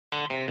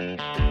Down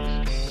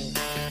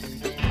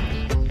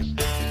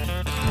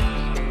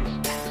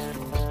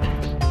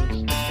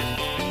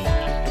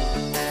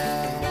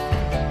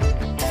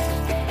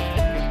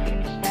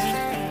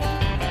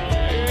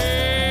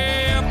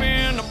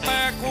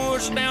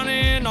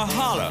in the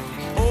holler,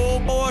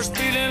 old boy's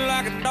feeling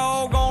like a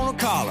dog on a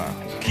collar,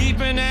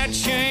 keeping that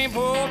chain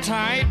pulled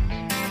tight,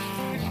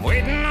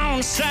 waiting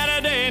on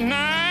Saturday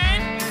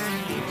night.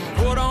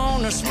 Put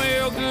on the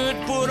smell good,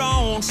 put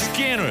on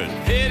Skinner,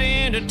 head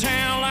into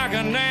town like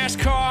a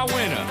NASCAR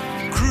winner,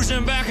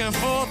 cruising back and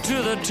forth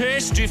to the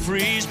Tasty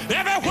Freeze.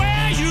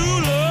 Everywhere you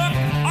look,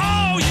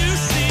 all you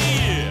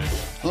see is...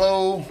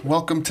 Hello,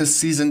 welcome to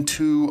Season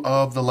 2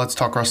 of the Let's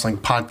Talk Wrestling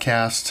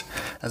podcast.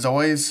 As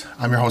always,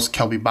 I'm your host,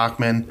 Kelby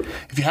Bachman.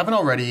 If you haven't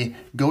already,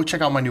 go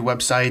check out my new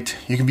website.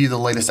 You can view the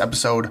latest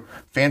episode,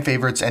 fan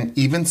favorites, and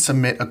even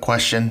submit a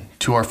question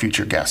to our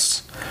future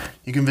guests.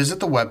 You can visit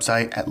the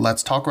website at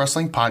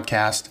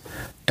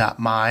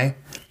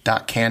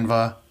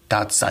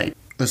letstalkwrestlingpodcast.my.canva.site.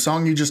 The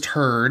song you just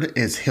heard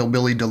is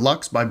Hillbilly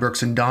Deluxe by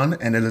Brooks and Dunn,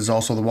 and it is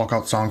also the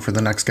walkout song for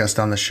the next guest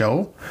on the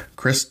show,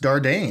 Chris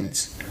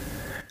Dardanes.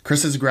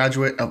 Chris is a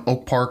graduate of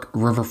Oak Park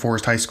River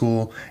Forest High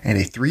School and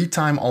a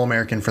 3-time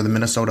All-American for the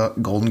Minnesota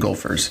Golden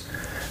Gophers.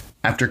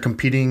 After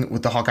competing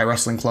with the Hawkeye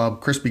Wrestling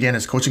Club, Chris began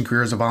his coaching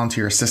career as a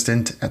volunteer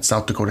assistant at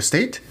South Dakota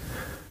State.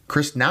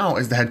 Chris now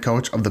is the head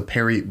coach of the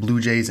Perry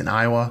Blue Jays in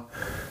Iowa.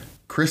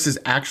 Chris is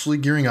actually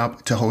gearing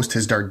up to host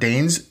his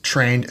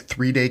Dardanes-trained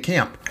 3-day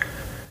camp.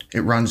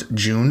 It runs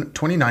June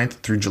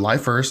 29th through July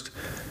 1st,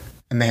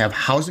 and they have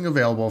housing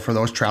available for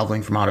those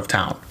traveling from out of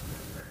town.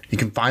 You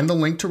can find the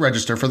link to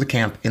register for the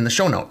camp in the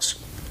show notes.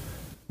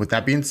 With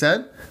that being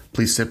said,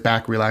 please sit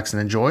back, relax,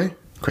 and enjoy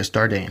Chris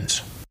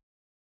Dardanes.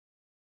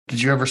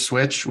 Did you ever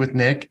switch with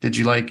Nick? Did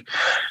you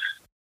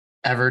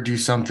ever do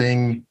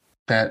something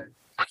that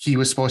he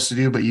was supposed to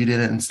do, but you did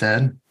it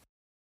instead?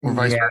 Or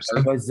vice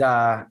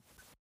versa?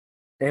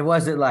 It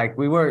wasn't like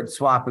we weren't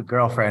swapping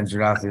girlfriends or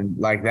nothing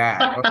like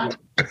that.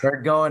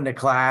 Or going to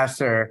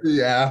class or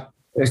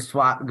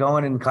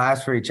going in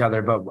class for each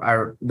other. But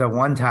the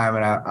one time,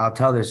 and I'll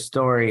tell this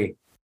story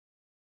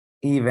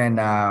even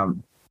after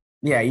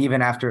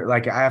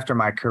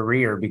my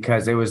career,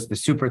 because it was the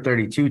Super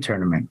 32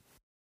 tournament.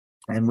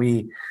 And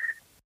we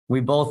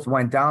both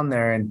went down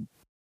there, and,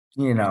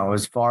 it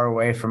was far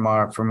away from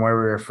where we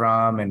were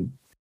from. And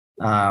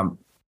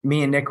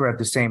me and Nick were at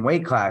the same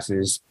weight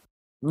classes.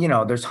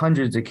 There's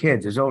hundreds of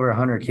kids. There's over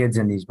 100 kids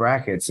in these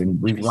brackets,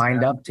 and we've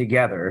lined up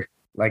together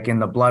like in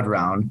the blood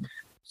round.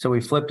 So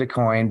we flipped a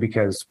coin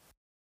because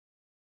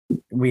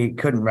we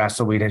couldn't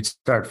wrestle. We'd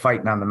start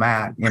fighting on the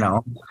mat,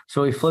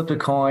 So we flipped a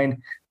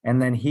coin,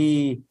 and then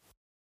he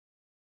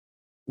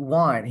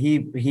won.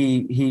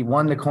 He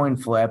won the coin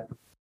flip,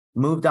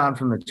 moved on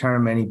from the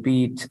tournament. He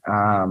beat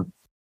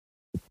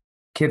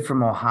kid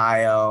from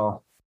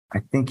Ohio. I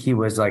think he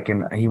was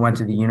he went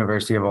to the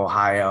University of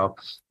Ohio,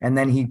 and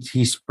then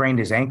he sprained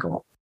his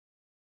ankle.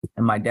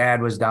 And my dad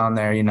was down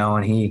there,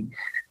 and he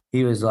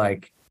was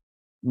like,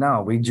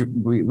 no,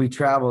 we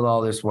traveled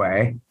all this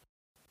way.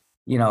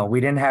 We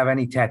didn't have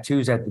any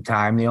tattoos at the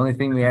time. The only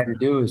thing we had to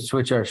do was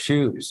switch our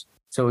shoes.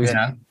 So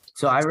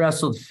I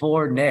wrestled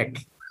for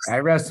Nick. I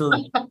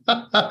wrestled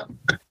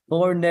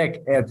for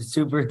Nick at the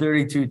Super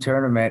 32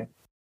 tournament.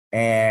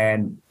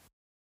 And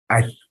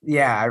I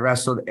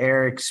wrestled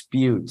Eric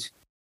Spute,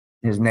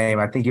 his name.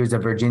 I think he was a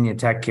Virginia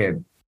Tech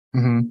kid.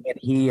 Mm-hmm.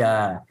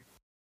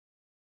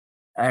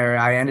 And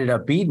I ended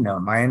up beating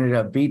him.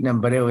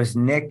 But it was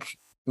Nick,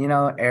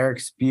 Eric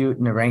Spute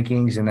in the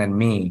rankings, and then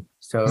me.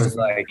 So it was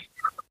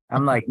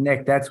I'm like,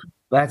 Nick, that's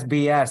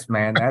BS,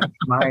 man.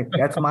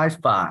 That's my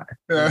spot.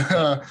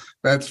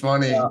 That's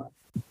funny.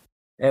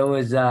 It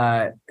was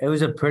a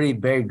pretty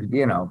big,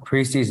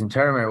 preseason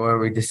tournament where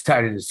we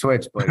decided to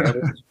switch, but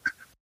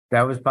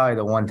that was probably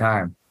the one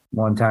time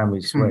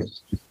we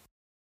switched.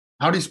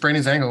 How did he sprain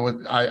his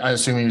ankle? I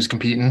assume he was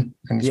competing.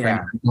 And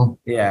yeah,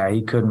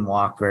 he couldn't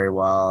walk very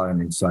well,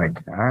 and it's all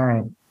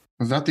right.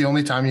 Was that the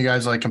only time you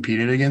guys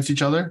competed against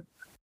each other?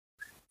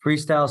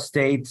 Freestyle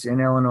States in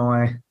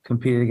Illinois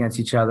competed against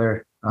each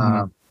other.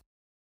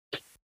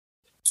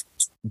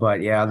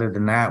 But yeah, other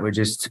than that, we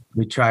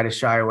try to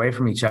shy away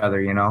from each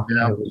other, Yeah.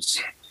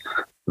 It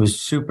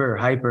was super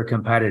hyper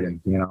competitive,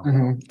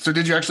 Mm-hmm. So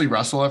did you actually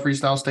wrestle at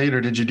Freestyle State, or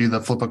did you do the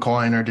flip a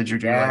coin, or did you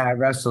do I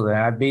wrestled it.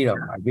 I beat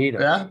him.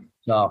 Yeah.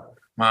 So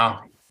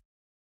wow.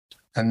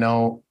 And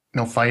no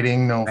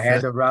fighting, no. I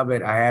had to rub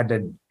it. I had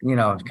to,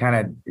 kind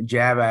of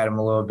jab at him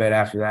a little bit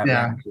after that.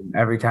 Yeah.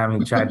 Every time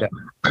he tried to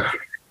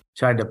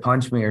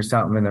punch me or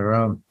something in the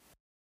room.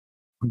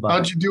 But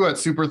how'd you do at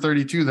Super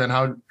 32 then?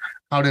 How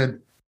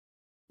did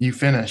you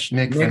finish?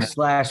 Nick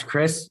 /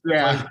 Chris.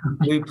 Yeah.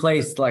 We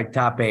placed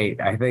top 8.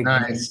 I think.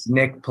 Nice.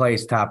 Nick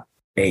placed top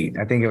 8.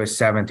 I think it was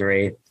 7th or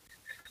 8th.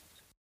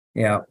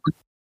 Yeah.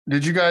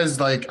 Did you guys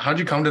how'd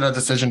you come to that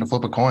decision to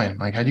flip a coin?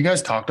 Had you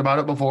guys talked about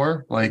it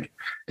before?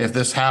 If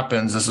this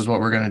happens, this is what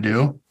we're going to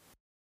do.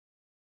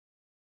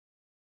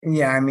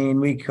 Yeah. I mean,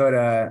 we could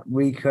have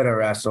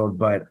wrestled,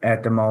 but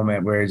at the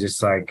moment we're just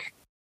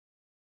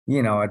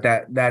you know, at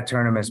that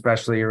tournament,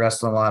 especially, you're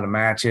wrestling a lot of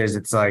matches.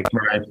 It's like,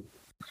 Right.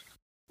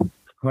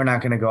 we're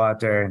not going to go out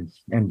there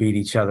and beat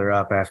each other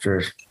up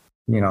after,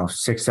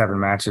 6-7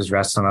 matches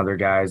wrestling other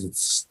guys.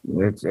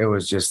 It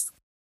was just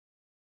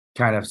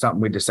kind of something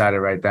we decided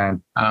right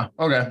then.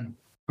 Okay.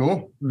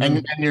 Cool.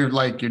 Mhm. And you're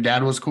like, your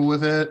dad was cool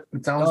with it,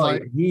 it sounds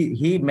like.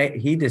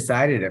 He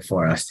decided it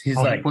for us. He's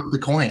he like, flipped the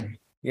coin.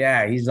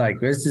 yeah, he's like,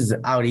 this is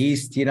out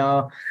east, we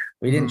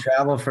didn't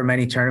travel for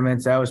many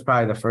tournaments. That was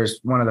probably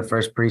one of the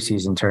first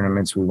preseason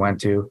tournaments we went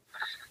to.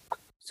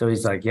 So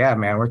he's like, yeah,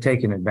 man, we're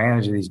taking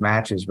advantage of these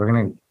matches. We're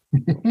going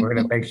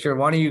to make sure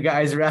one of you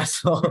guys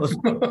wrestles.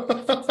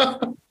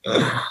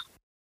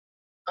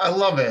 I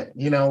love it.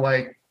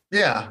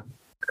 Yeah,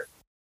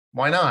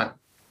 why not?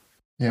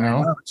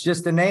 It's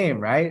just a name,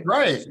 right?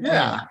 Right.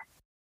 Yeah.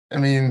 I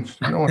mean,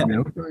 no one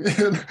knew.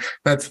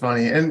 That's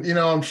funny. And,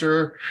 I'm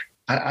sure,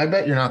 I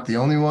bet you're not the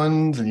only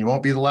ones and you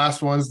won't be the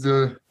last ones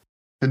to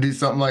do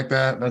something like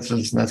that.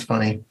 That's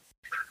funny.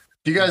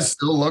 Do you guys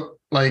still look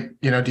like,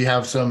 do you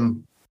have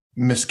some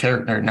not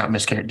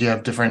mischaracter? Do you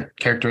have different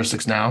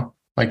characteristics now?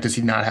 Like, does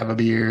he not have a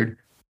beard?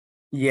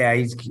 Yeah,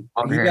 he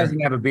doesn't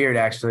have a beard,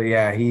 actually.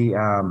 Yeah, he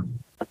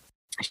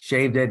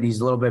shaved it. He's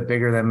a little bit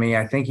bigger than me.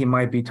 I think he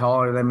might be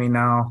taller than me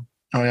now.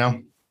 Oh, yeah.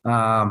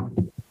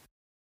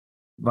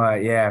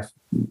 But yeah,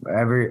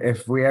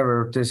 if we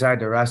ever decide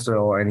to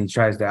wrestle and he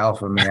tries to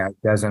alpha me, it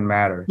doesn't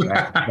matter.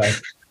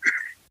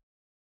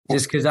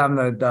 Just because I'm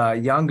the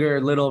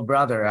younger little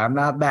brother, I'm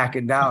not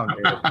backing down,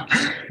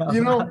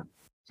 dude.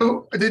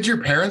 So did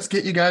your parents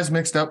get you guys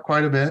mixed up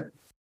quite a bit?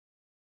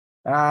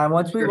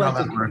 Once we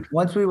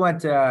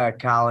went to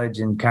college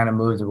and kind of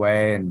moved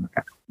away, and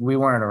we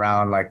weren't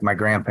around like my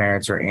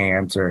grandparents or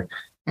aunts or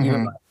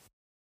even,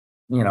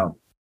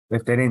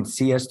 if they didn't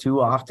see us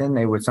too often,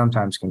 they would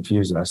sometimes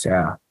confuse us.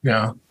 Yeah.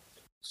 Yeah.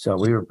 So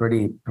we were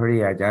pretty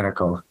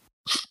identical.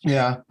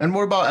 Yeah. And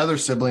what about other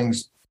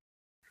siblings?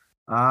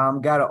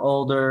 Got an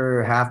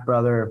older half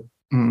brother,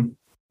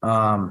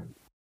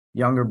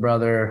 younger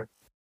brother,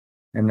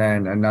 and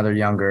then another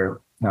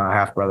younger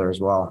half brother as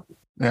well.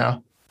 Yeah.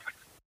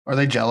 Are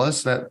they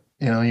jealous that,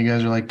 you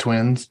guys are like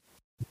twins?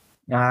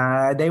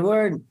 They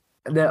were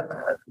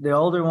the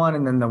older one,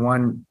 and then the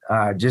one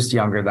just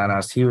younger than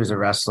us. He was a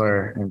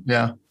wrestler.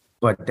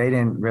 But they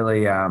didn't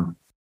really.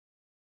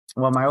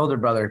 My older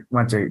brother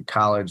went to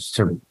college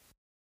to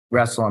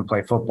wrestle and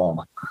play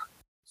football.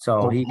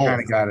 So he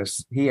kind of got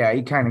us. He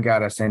kind of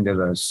got us into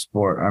the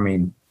sport. I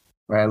mean,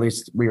 or at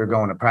least we were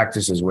going to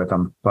practices with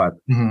him. But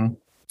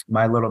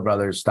my little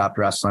brother stopped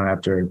wrestling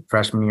after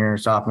freshman year,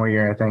 sophomore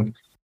year, I think.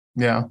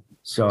 Yeah.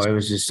 So it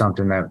was just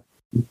something that,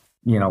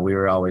 we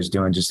were always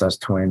doing, just us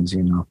twins,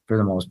 for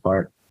the most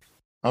part.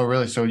 Oh,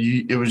 really? So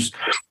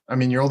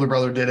your older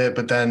brother did it,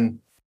 but then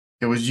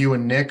it was you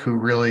and Nick who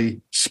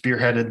really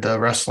spearheaded the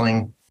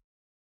wrestling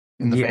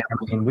in the family.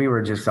 I mean, we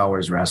were just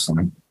always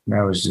wrestling.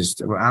 That was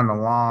just on the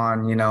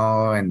lawn,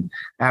 and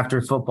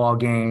after football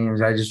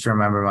games, I just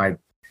remember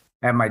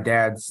at my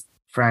dad's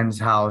friend's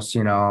house,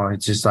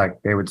 it's just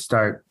like they would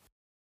start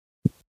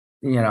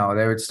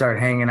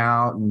hanging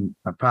out and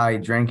probably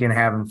drinking,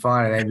 having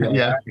fun. And they'd be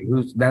like,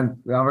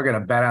 then we're going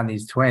to bet on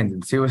these twins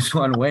and see which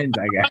one wins,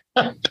 I guess.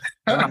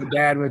 My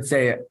dad would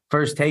say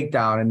first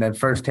takedown, and then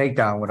first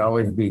takedown would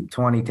always be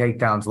 20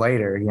 takedowns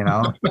later,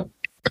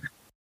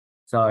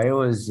 So it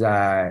was,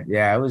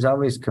 it was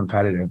always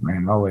competitive,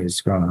 man, always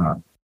growing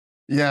up.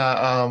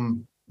 Yeah.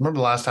 Remember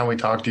the last time we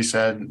talked, you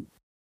said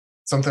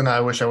something I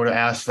wish I would have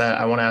asked that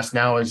I want to ask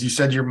now is you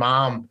said your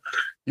mom,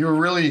 you were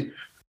really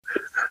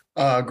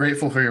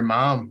grateful for your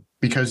mom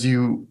because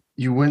you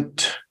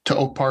went to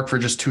Oak Park for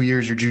just 2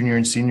 years, your junior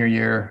and senior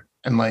year,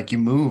 and like you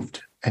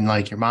moved and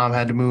like your mom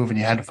had to move and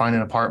you had to find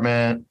an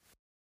apartment.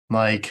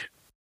 Like,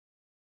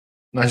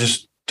 I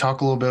just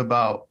talk a little bit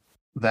about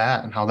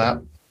that and how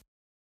that.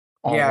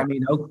 I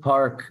mean, Oak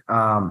Park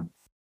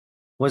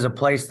was a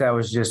place that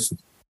was just,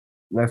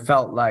 that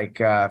felt like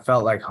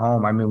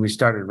home. I mean, we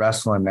started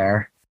wrestling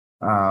there.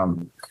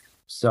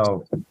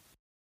 So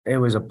it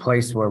was a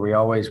place where we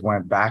always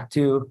went back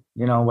to,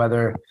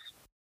 whether,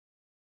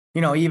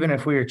 even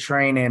if we were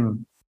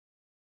training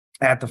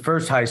at the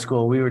first high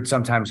school, we would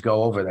sometimes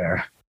go over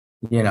there,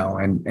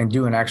 and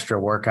do an extra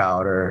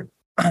workout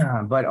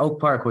but Oak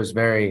Park was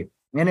it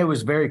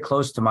was very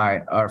close to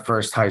our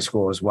first high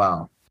school as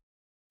well.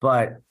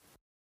 But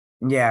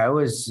yeah,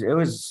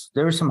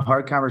 there were some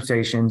hard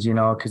conversations,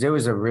 because it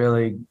was a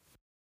really,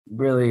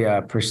 really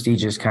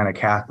prestigious kind of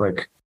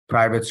Catholic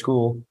private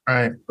school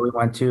we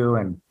went to.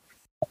 And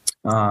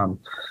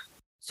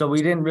so we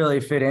didn't really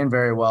fit in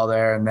very well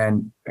there. And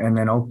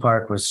then Oak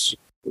Park was,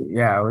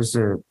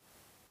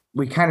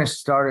 we kind of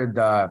started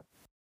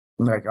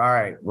like, all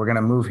right, we're going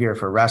to move here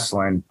for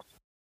wrestling.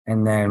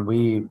 And then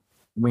we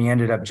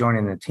ended up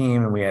joining the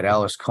team, and we had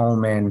Ellis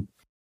Coleman,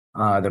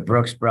 the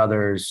Brooks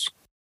brothers.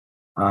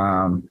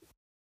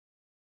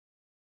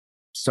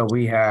 So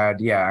we had,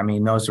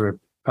 those were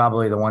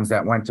probably the ones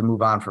that went to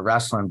move on for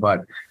wrestling.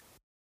 But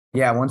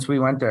yeah, once we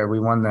went there, we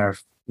won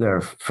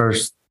their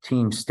first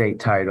team state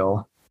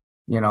title,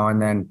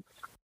 and then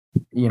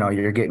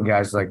you're getting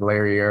guys like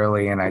Larry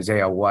Early and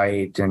Isaiah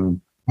White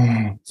and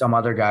some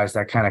other guys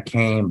that kind of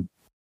came,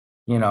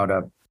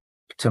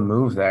 to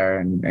move there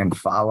and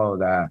follow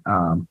that.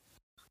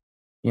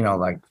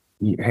 Like,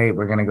 hey,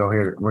 we're gonna go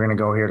here. We're gonna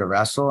go here to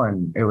wrestle,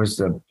 and it was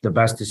the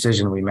best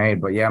decision we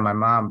made. But yeah, my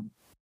mom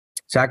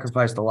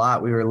sacrificed a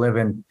lot. We were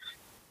living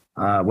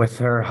with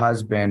her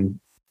husband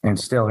and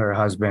still her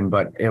husband,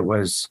 but it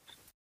was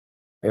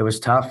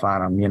tough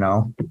on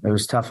them. It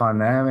was tough on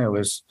them. It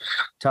was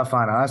tough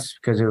on us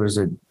because it was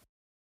a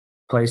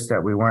place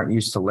that we weren't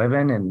used to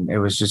living, and it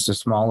was just a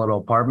small little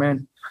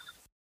apartment.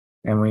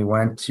 And we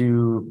went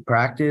to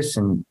practice,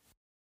 and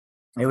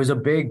it was a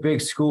big,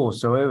 big school.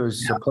 So it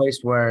was a place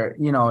where,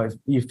 if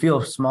you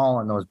feel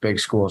small in those big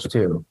schools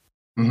too.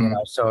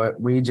 So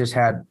we just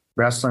had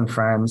wrestling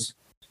friends.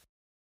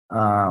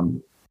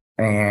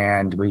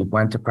 And we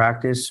went to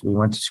practice, we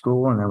went to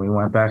school, and then we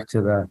went back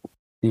to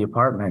the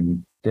apartment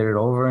and did it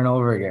over and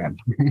over again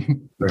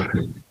for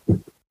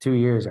 2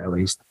 years at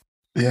least.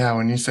 Yeah.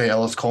 When you say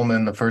Ellis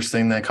Coleman, the first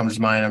thing that comes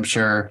to mind, I'm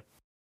sure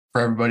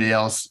for everybody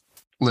else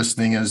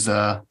listening, is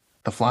the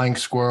flying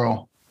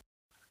squirrel.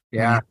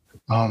 Yeah.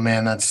 Oh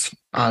man, that's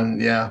on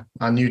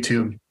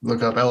YouTube.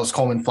 Look up Ellis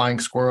Coleman flying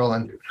squirrel,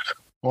 and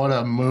what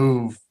a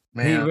move,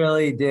 man. He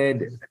really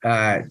did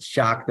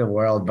shock the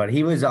world, but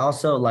he was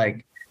also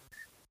like,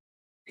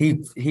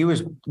 he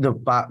was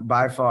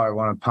by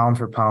far pound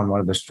for pound, one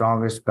of the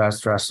strongest,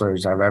 best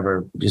wrestlers I've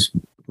ever, just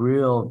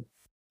real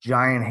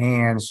giant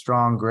hands,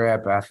 strong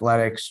grip,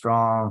 athletic,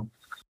 strong.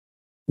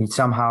 He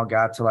somehow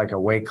got to like a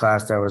weight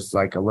class that was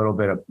like a little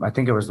bit of, I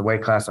think it was the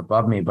weight class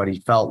above me, but he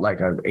felt like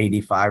an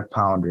 85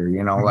 pounder,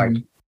 like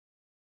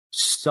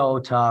so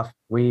tough.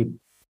 The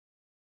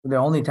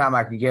only time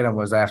I could get him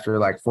was after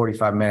like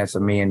 45 minutes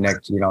of me and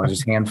Nick,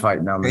 just hand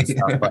fighting him and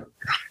stuff. But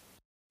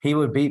he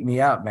would beat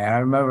me up, man. I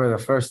remember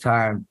the first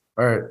time,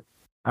 or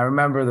I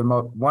remember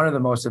one of the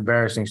most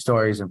embarrassing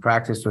stories in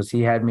practice was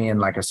he had me in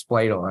like a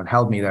spladle and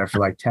held me there for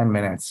like 10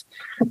 minutes.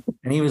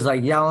 And he was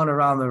like yelling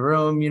around the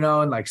room,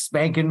 and like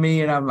spanking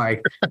me. And I'm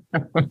like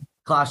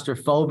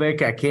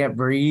claustrophobic. I can't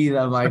breathe.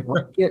 I'm like,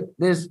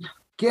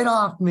 get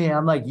off me.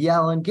 I'm like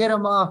yelling, get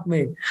him off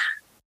me.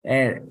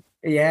 And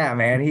yeah,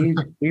 man,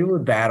 he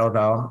would battle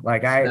though.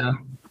 Like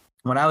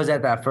when I was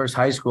at that first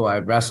high school, I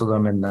wrestled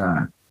him in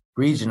the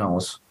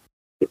regionals.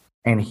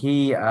 And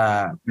he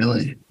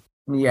really,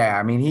 yeah,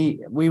 I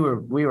mean, we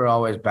were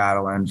always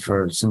battling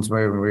since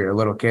we were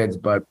little kids,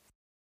 but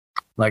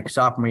like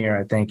sophomore year,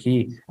 I think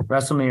he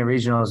wrestled me in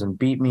regionals and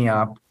beat me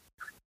up.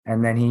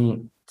 And then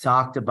he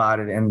talked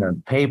about it in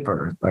the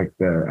paper, like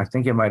I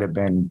think it might've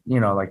been,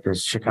 like the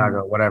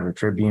Chicago, whatever,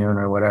 Tribune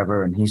or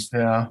whatever. And he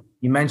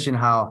mentioned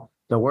how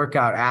the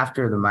workout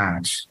after the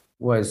match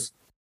was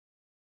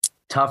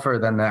tougher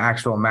than the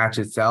actual match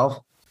itself.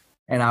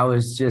 And I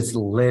was just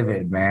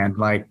livid, man.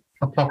 Like,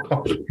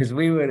 because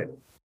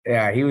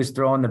he was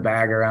throwing the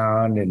bag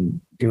around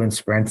and doing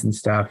sprints and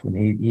stuff.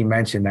 And he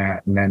mentioned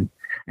that. And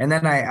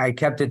then I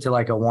kept it to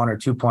like a 1 or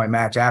 2 point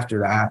match after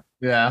that.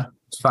 Yeah.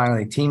 It's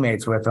finally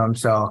teammates with him.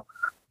 So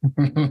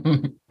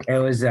it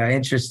was an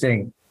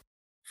interesting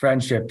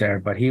friendship there,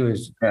 but we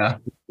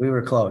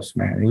were close,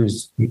 man.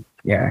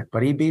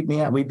 But he beat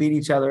me up. We beat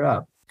each other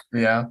up.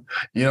 Yeah.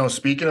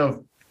 Speaking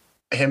of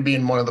him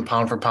being one of the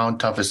pound for pound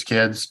toughest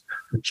kids,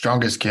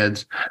 strongest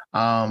kids,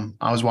 I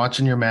was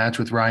watching your match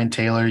with Ryan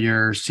Taylor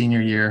your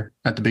senior year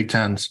at the Big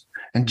Tens,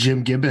 and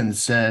Jim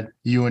Gibbons said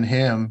you and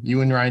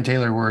Ryan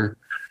Taylor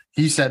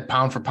he said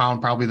pound for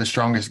pound probably the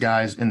strongest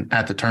guys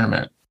at the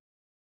tournament.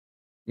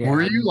 Yeah.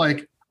 Were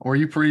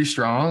you pretty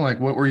strong? Like,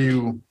 what were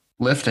you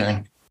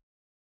lifting?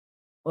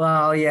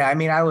 Well, yeah, I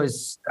mean, I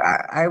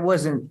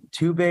wasn't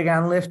too big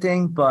on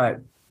lifting,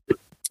 but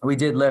we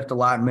did lift a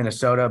lot in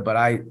Minnesota. But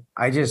I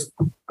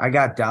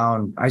got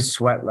down. I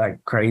sweat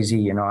like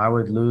crazy. I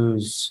would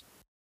lose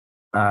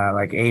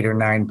like 8 or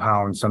 9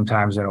 pounds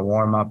sometimes in a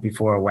warm up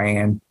before a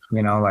weigh-in.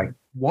 Like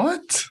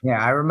what?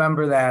 Yeah, I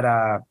remember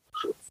that.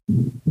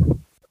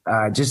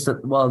 Just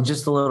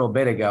a little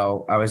bit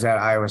ago, I was at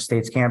Iowa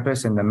State's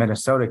campus, and the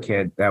Minnesota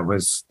kid that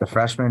was the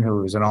freshman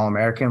who was an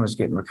All-American was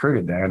getting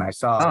recruited there, and I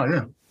saw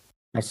him,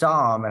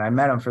 and I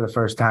met him for the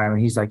first time,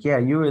 and he's like, "Yeah,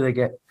 you were the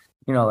guy,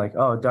 like,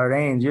 oh,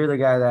 Dardanes, you're the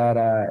guy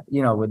that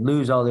would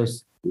lose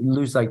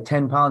like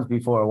 10 pounds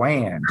before a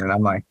weigh-in," and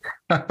I'm like,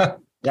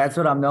 "That's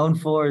what I'm known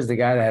for, is the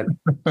guy that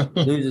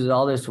loses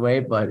all this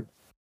weight." But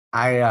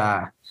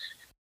I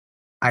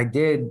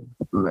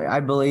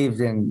believed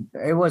in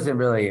it. Wasn't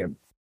really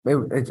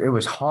it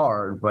was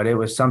hard, but it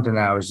was something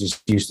that I was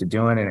just used to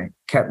doing, and it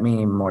kept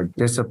me more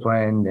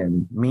disciplined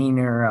and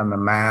meaner on the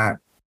mat.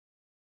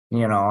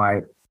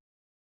 I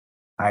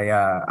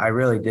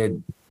really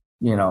did,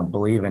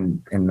 believe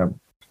in the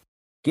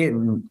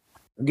getting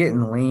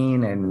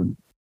lean and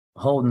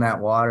holding that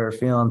water,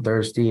 feeling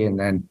thirsty, and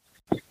then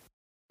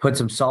put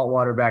some salt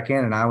water back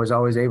in, and I was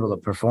always able to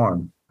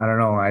perform. I don't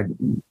know. I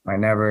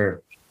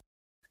never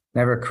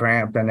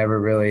cramped. I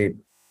never really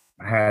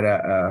had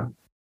an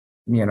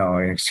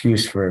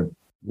excuse for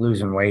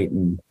losing weight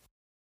and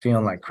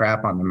feeling like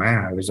crap on the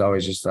mat. I was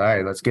always just, all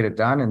right, let's get it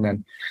done. And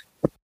then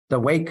the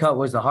weight cut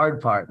was the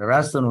hard part. The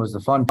wrestling was the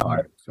fun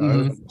part.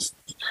 So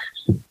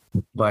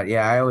but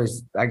yeah,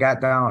 I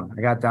got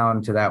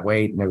down to that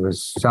weight, and it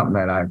was something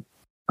that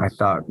I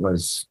thought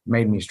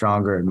made me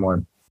stronger and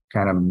more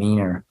kind of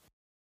meaner.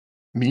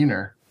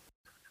 Meaner.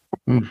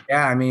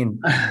 Yeah, I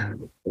mean,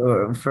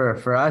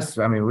 for us,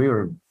 I mean, we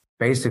were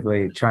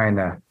basically trying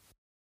to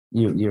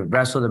you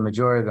wrestle the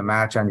majority of the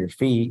match on your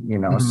feet, you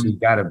know, so you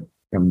got to.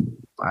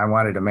 I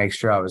wanted to make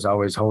sure I was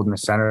always holding the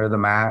center of the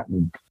mat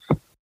and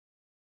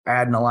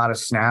adding a lot of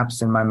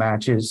snaps in my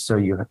matches. So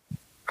you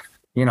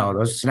know,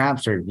 those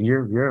snaps are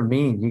you're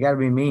mean. You got to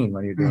be mean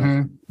when you're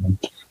doing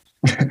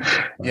it.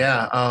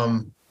 Yeah.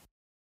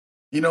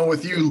 You know,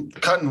 with you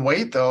cutting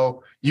weight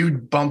though, you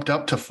bumped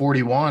up to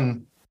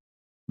 41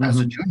 as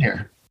a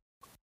junior.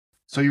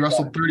 So you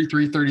wrestled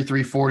 33,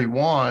 33,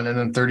 41, and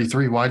then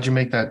 33. Why'd you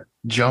make that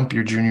jump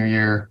your junior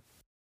year?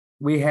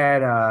 We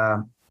had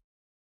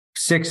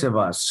 6 of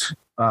us,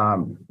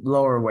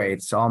 lower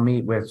weights. I'll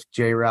meet with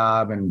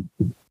J-Rob and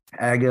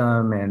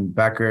Eggum and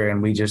Becker,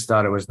 and we just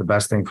thought it was the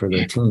best thing for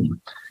the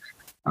team.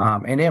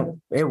 And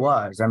it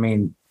was. I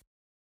mean,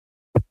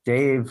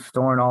 Dave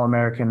Thorne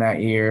All-American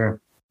that year.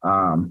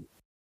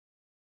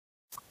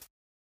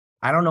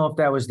 I don't know if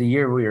that was the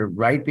year we were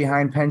right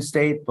behind Penn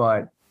State,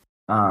 but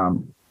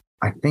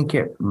I think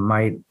it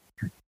was.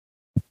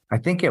 I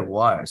think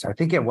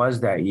it was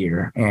that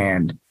year.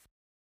 And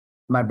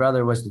my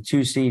brother was the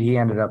 2 seed. He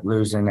ended up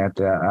losing at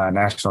the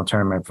national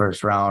tournament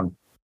first round.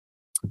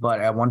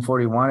 But at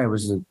 141, it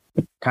was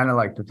kind of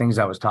like the things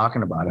I was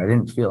talking about. I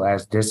didn't feel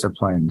as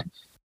disciplined.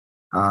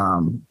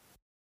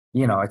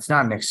 You know, it's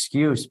not an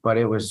excuse, but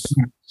it was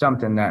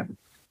something that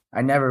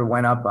I never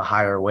went up a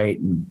higher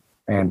weight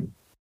and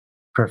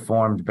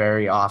performed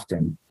very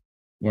often,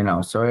 you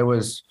know. So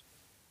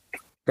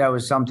that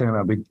was something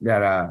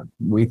that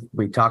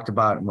we talked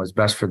about and was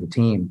best for the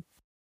team.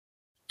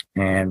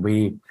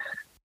 And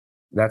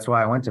that's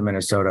why I went to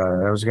Minnesota.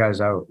 Those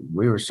guys,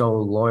 we were so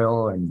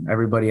loyal, and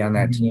everybody on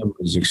that team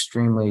was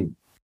extremely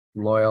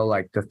loyal.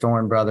 Like the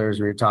Thorne brothers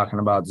we were talking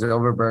about,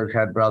 Silverberg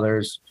had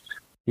brothers.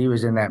 He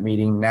was in that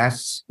meeting.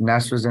 Ness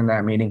was in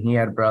that meeting. He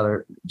had a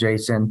brother,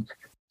 Jason.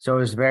 So it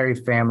was a very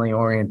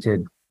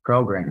family-oriented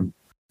program.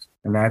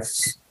 And I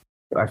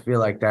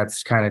feel like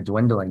that's kind of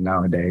dwindling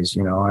nowadays,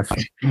 you know.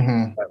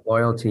 That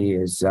loyalty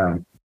is, I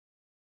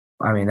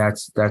mean,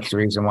 that's the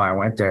reason why I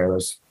went there,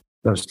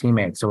 those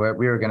teammates. So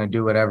we were going to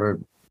do whatever,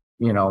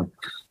 you know,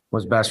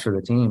 was best for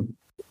the team.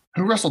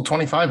 Who wrestled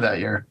 25 that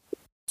year?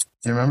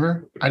 Do you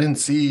remember? I didn't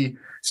see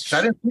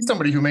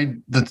somebody who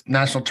made the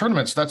national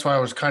tournament. So that's why I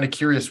was kind of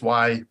curious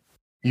why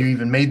you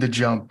even made the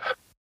jump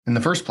in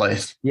the first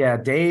place. Yeah,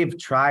 Dave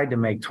tried to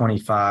make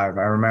 25,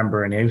 I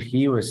remember, and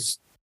he was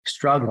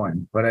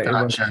struggling, but it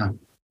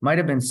might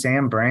have been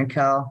Sam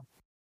Brancal.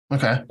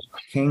 Okay.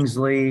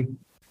 Kingsley.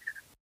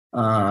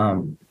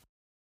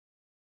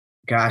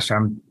 Gosh,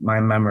 my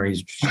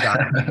memory's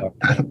shot.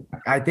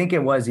 I think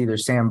it was either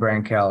Sam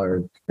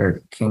Brancal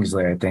or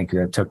Kingsley, I think,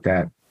 that took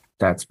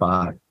that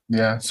spot.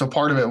 Yeah. So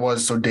part of it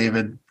was so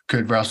David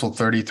could wrestle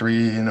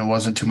 33 and it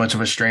wasn't too much of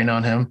a strain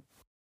on him.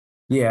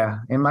 Yeah.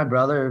 And my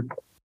brother,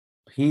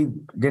 he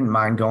didn't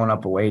mind going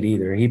up a weight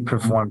either. He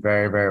performed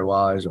very, very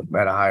well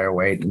at a higher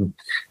weight. And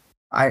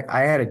I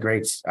had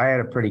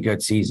a pretty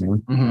good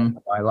season.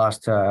 I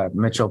lost to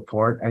Mitchell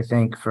Port, I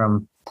think,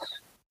 in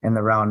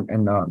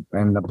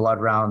the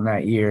blood round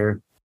that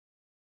year.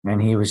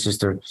 And he was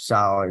just a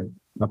solid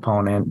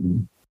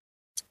opponent.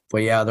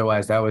 But yeah,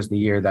 otherwise that was the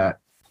year that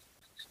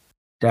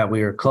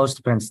we were close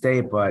to Penn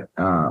State, but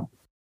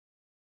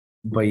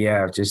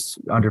yeah,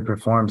 just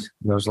underperformed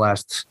those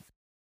last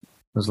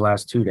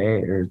 2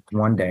 days or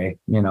 1 day,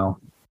 you know,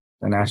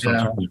 the national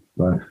tournament.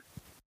 But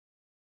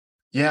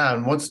yeah,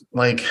 and what's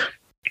like,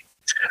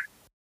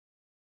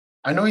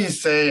 I know you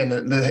say,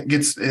 and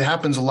it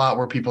happens a lot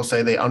where people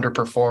say they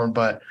underperform,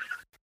 but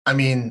I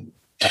mean,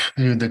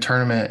 dude, the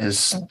tournament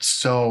is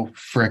so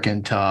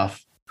freaking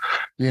tough.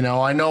 You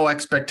know, I know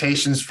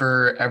expectations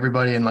for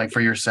everybody and like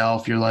for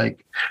yourself, you're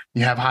like,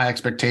 you have high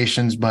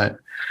expectations, but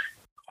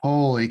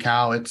holy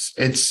cow,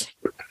 it's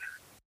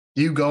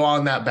you go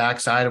on that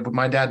backside.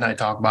 My dad and I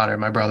talk about it.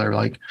 My brother,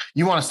 like,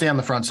 you want to stay on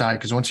the front side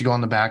because once you go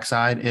on the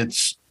backside,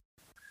 it's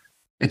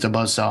a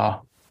buzzsaw.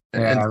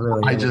 Yeah,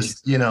 I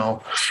just, you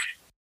know,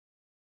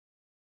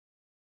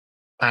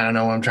 I don't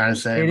know what I'm trying to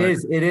say.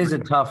 It is a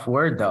tough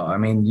word though. I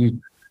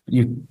mean,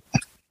 you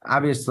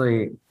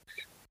obviously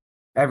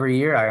every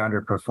year I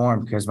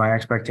underperformed because my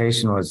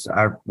expectation was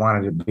I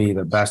wanted to be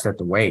the best at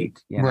the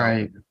weight. You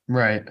know?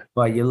 Right.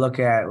 But you look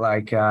at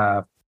like,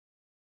 I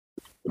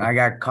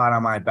got caught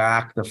on my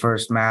back the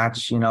first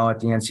match, you know,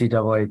 at the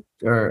NCAA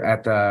or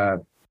at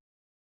the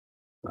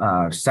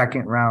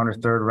second round or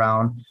third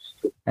round.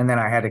 And then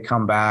I had to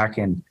come back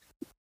and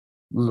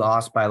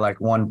lost by like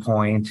 1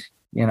 point,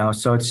 you know,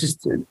 so it's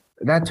just,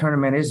 that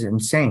tournament is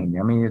insane.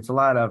 I mean, it's a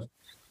lot of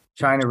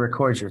trying to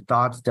record your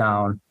thoughts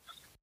down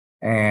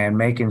and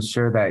making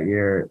sure that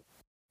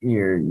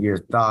your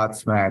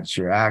thoughts match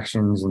your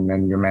actions and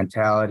then your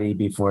mentality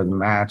before the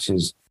match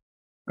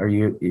or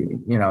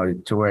you know,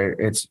 to where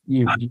it's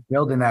you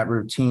building that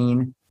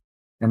routine,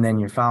 and then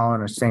you're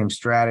following the same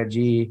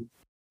strategy.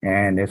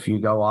 And if you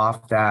go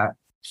off that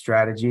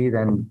strategy,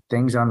 then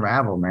things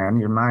unravel, man.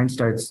 Your mind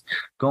starts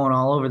going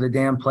all over the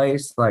damn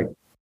place. Like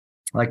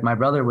my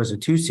brother was a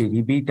 2 seed.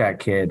 He beat that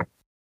kid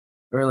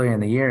early in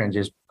the year and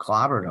just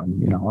clobbered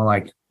him, you know,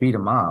 like beat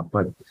him up.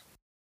 But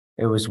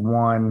it was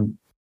one,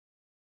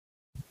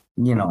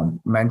 you know,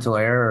 mental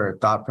error or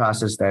thought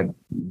process that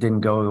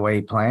didn't go the way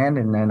he planned.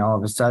 And then all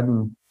of a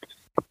sudden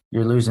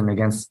you're losing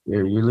against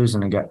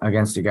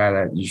a guy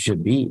that you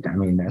should beat. I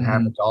mean, that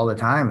happens all the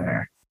time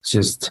there. It's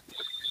just,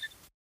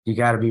 you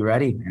got to be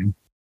ready, man.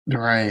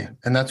 Right.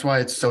 And that's why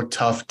it's so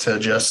tough to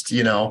just,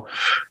 you know,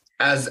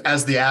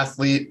 as the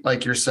athlete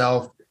like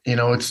yourself, you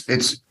know,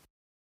 it's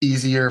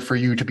easier for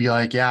you to be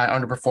like, yeah, I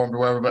underperformed or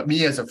whatever. But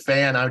me as a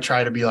fan, I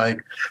try to be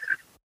like,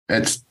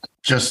 that's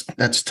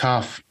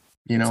tough.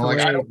 You know, like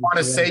I don't want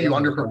to say you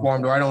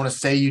underperformed, or I don't want to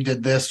say you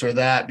did this or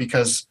that,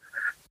 because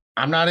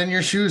I'm not in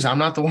your shoes. I'm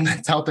not the one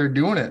that's out there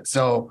doing it.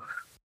 So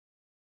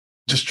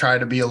just try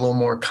to be a little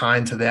more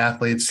kind to the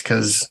athletes,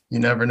 because you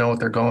never know what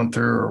they're going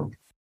through. Or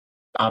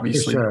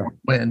obviously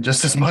win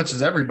just as much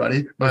as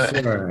everybody.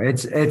 But sure.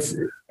 It's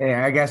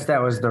I guess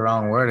that was the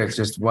wrong word. It's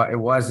just it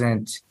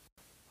wasn't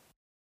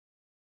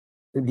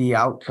the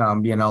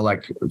outcome, you know,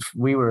 like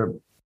we were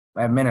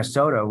at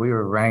Minnesota, we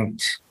were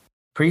ranked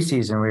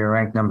preseason, we were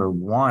ranked number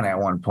 1 at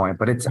one point,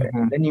 but it's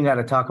then you got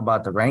to talk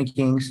about the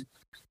rankings,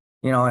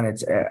 you know, and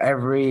it's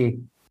every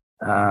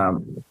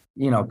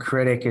you know,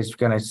 critic is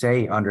going to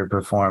say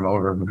underperform,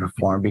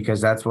 overperform,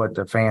 because that's what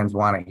the fans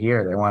want to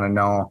hear. They want to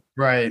know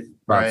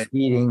about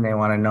seeding. They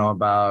want to know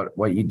about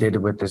what you did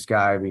with this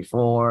guy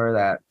before,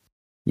 that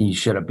you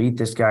should have beat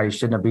this guy, you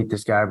shouldn't have beat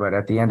this guy. But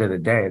at the end of the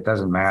day, it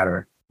doesn't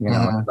matter. You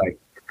know, like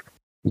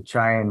you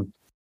try and,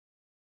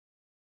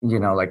 you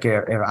know, like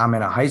if I'm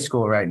in a high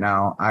school right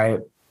now,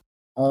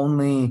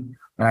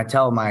 and I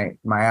tell my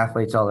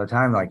athletes all the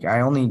time, like,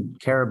 I only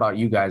care about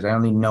you guys. I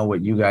only know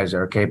what you guys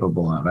are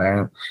capable of.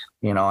 I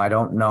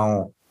don't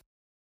know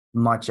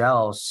much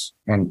else.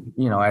 And,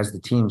 you know, as the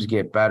teams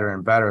get better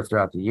and better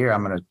throughout the year,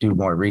 I'm going to do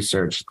more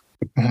research,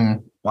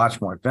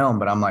 watch more film.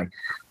 But I'm like,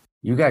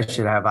 you guys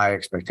should have high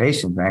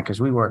expectations, man,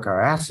 because we work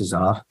our asses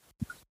off.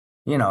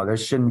 You know, there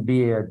shouldn't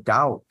be a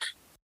doubt,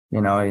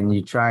 you know, and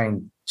you try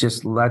and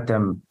just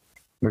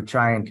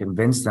try and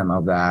convince them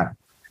of that.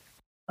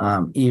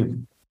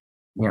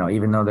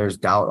 Even though there's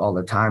doubt all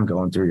the time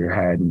going through your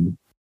head, and,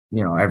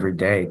 you know, every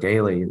day,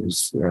 daily,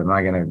 am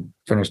I going to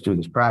finish through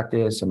this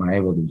practice? Am I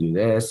able to do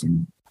this?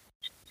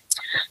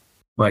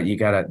 But you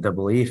got the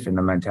belief and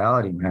the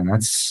mentality, man.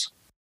 That's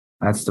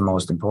the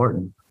most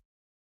important.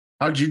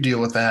 How'd you deal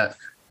with that,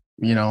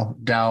 you know,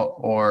 doubt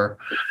or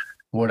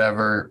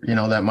whatever, you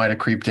know, that might've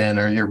creeped in,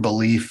 or your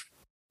belief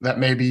that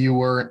maybe you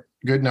weren't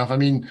good enough? I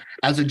mean,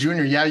 as a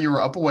junior, yeah, you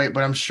were up a weight,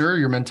 but I'm sure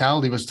your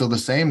mentality was still the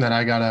same, that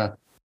I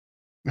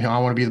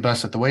want to be the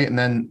best at the weight. And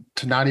then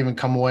to not even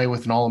come away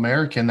with an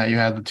All-American that you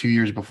had the 2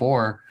 years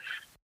before,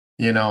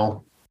 you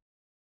know,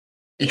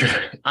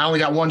 I only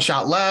got one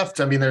shot left.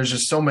 I mean, there's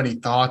just so many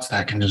thoughts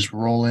that can just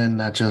roll in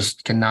that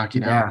just can knock you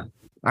down.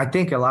 I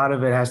think a lot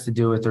of it has to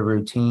do with the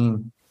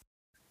routine.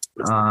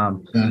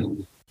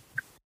 You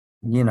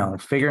know,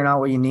 figuring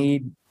out what you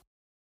need,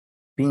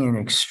 being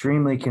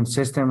extremely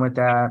consistent with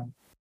that.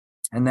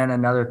 And then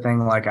another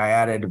thing, like I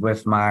added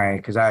with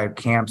because I have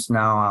camps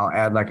now, I'll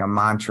add like a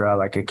mantra,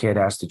 like a kid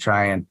has to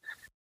try and,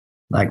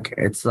 like,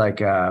 it's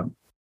like a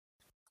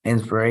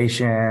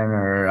inspiration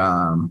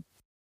or,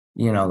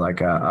 you know,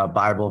 like a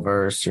Bible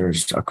verse or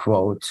a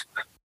quote,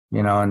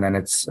 you know, and then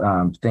it's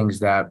things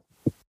that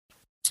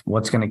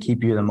what's going to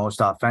keep you the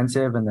most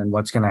offensive, and then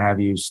what's going to have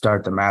you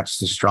start the match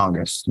the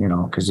strongest, you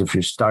know, because if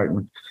you're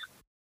starting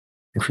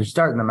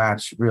the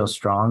match real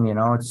strong, you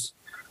know,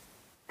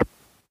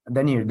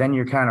 then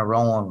you're kind of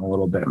rolling a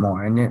little bit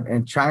more,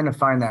 and trying to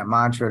find that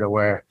mantra to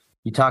where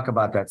you talk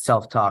about that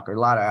self-talk, or a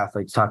lot of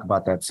athletes talk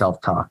about that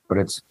self-talk, but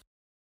it's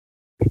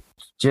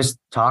just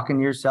talking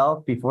to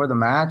yourself before the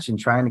match and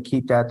trying to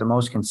keep that the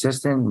most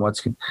consistent,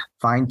 what's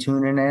fine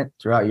tuning it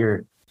throughout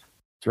your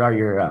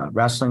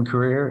wrestling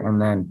career.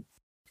 And then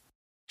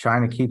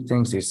trying to keep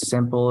things as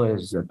simple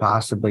as it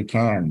possibly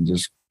can, and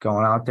just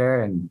going out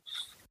there and,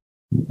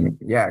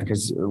 yeah,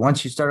 because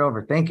once you start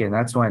overthinking,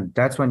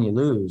 that's when you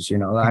lose. You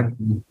know,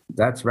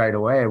 that's right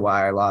away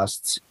why I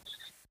lost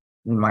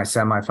in my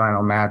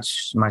semifinal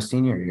match my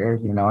senior year.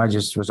 You know, I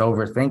just was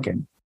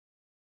overthinking.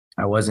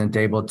 I wasn't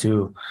able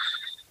to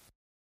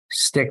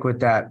stick with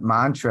that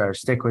mantra or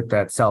stick with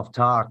that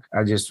self-talk.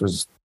 I just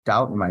was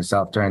doubting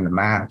myself during the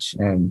match,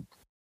 and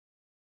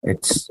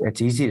it's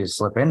easy to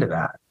slip into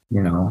that.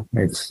 You know,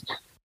 it's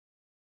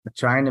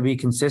trying to be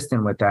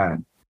consistent with that.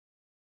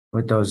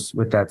 With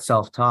that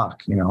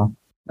self-talk, you know,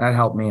 that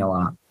helped me a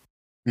lot.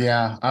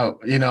 Yeah.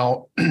 You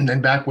know,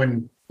 and back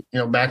in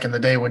the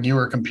day when you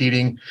were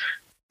competing,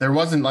 there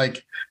wasn't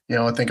like, you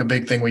know, I think a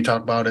big thing we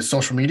talk about is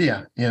social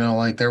media, you know,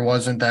 like there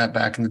wasn't that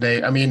back in the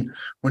day. I mean,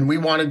 when we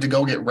wanted to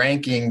go get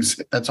rankings,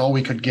 that's all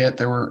we could get.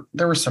 There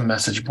were some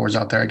message boards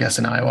out there, I guess,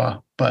 in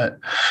Iowa, but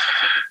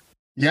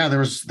Yeah,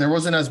 there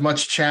wasn't as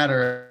much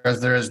chatter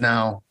as there is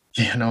now,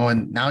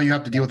 and now you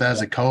have to deal with that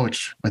as a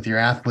coach with your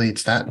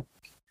athletes. That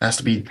has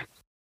to be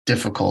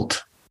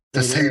difficult, to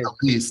It say is. the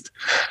least.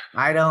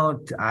 I'm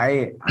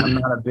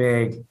not a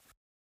big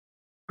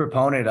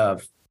proponent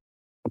of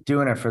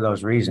doing it for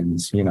those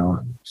reasons,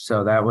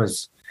 So that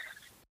was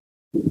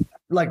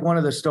like one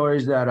of the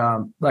stories that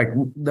like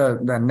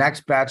the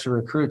next batch of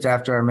recruits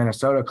after our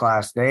Minnesota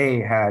class, they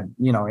had,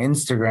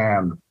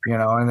 Instagram,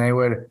 and they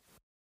would,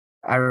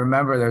 I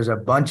remember there's a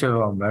bunch of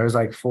them. There was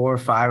like 4 or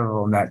 5 of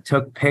them that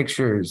took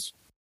pictures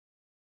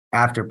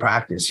after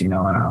practice, and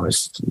I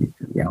was,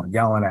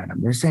 yelling at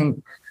them. This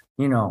ain't,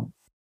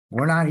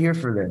 we're not here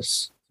for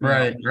this.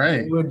 Right.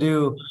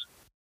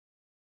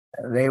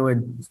 They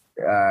would,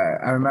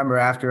 I remember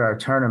after our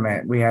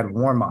tournament, we had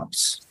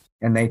warm-ups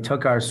and they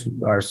took our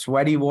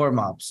sweaty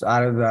warm-ups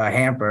out of the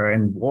hamper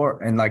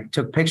and like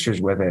took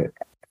pictures with it,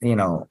 in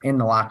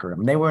the locker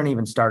room. They weren't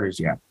even starters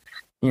yet,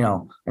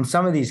 and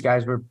some of these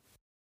guys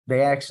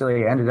they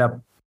actually ended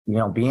up,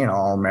 being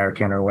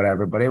All-American or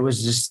whatever, but it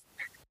was just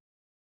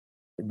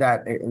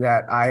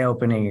that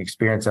eye-opening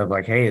experience of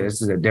like, hey,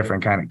 this is a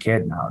different kind of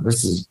kid now.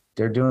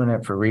 They're doing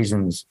it for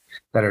reasons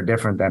that are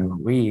different than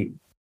what we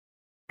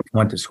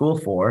went to school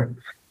for.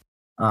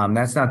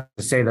 That's not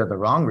to say they're the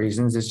wrong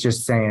reasons. It's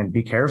just saying,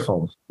 be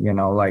careful,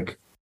 like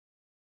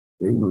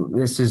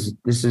this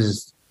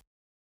is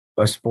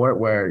a sport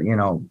where,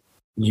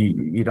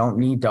 you don't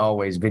need to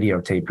always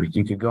videotape it.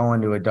 You could go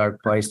into a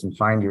dark place and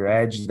find your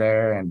edge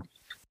there. And,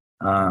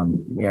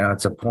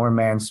 it's a poor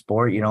man's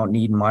sport. You don't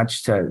need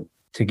much to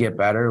get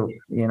better,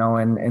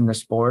 in the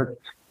sport.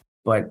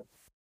 But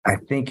I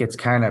think it's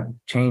kind of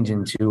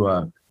changing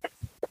to,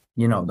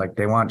 like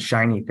they want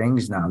shiny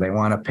things now. They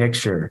want a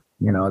picture,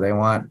 they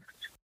want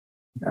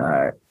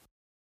to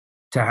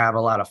have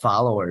a lot of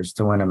followers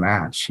to win a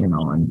match,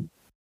 and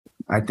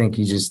I think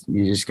you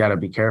just got to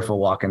be careful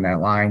walking that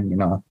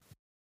line,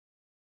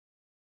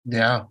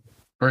 Yeah,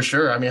 for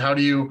sure. I mean, how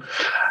do you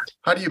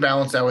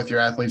balance that with your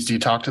athletes? Do you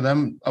talk to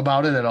them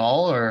about it at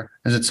all, or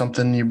is it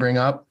something you bring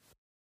up?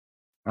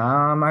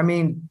 I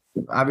mean,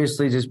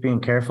 obviously just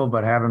being careful,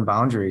 but having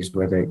boundaries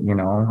with it,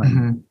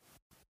 and,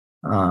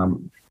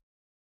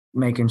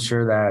 making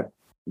sure that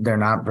they're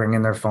not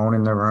bringing their phone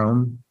in the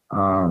room.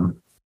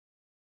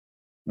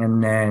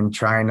 And then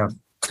trying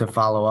to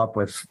follow up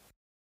with,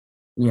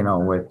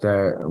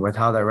 with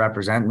how they're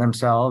representing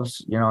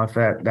themselves, if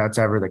that's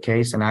ever the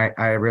case. And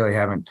I really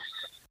haven't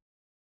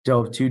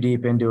dove too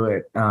deep into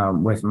it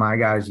with my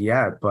guys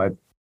yet, but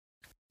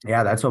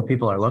yeah, that's what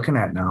people are looking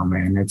at now,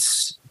 man.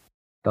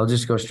 They'll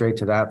just go straight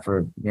to that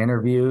for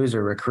interviews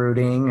or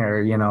recruiting,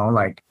 or,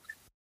 like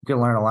you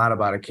can learn a lot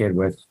about a kid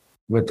with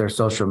their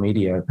social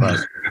media, but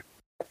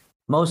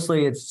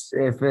mostly it's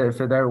if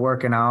they're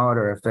working out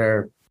or if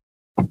they're,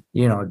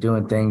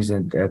 doing things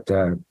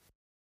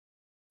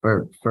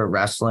for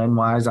wrestling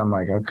wise, I'm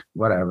like, okay,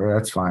 whatever,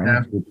 that's fine.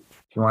 Yeah.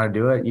 If you want to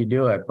do it, you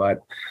do it.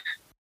 But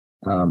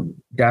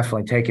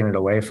definitely taking it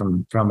away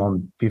from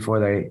them before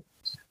they,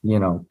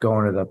 go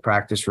into the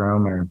practice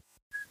room, or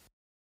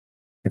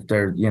if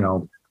they're,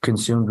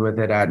 consumed with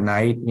it at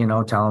night,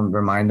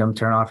 remind them,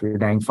 turn off your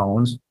dang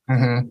phones.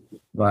 Mm-hmm.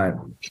 But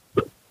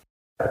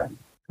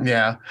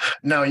yeah,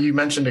 no, you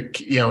mentioned,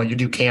 you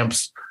do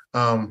camps.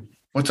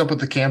 What's up with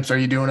the camps? Are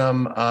you doing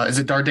them? Is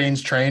it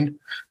Dardanes Trained?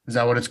 Is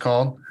that what it's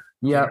called?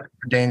 Yeah.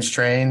 Dardanes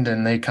Trained,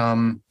 and they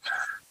come,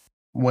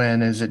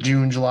 when is it,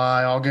 June,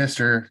 July, August,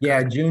 or?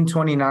 Yeah, June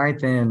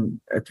 29th and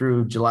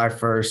through July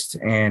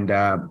 1st. And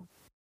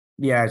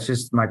yeah, it's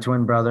just my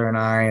twin brother and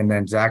I, and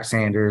then Zach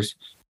Sanders.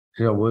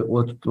 So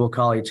we'll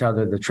call each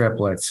other the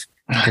triplets,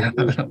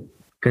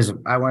 because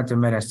I went to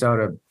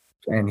Minnesota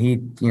and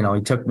he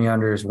took me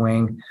under his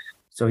wing.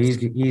 So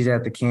he's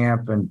at the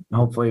camp, and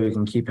hopefully we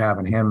can keep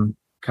having him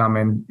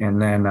coming.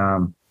 And then,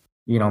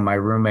 my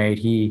roommate,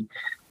 he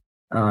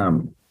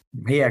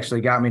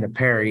actually got me to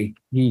Perry.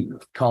 He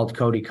called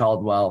Cody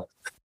Caldwell,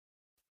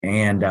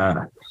 and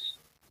then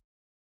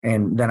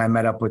I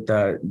met up with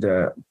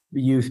the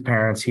youth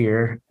parents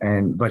here,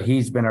 but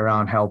he's been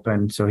around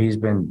helping. So he's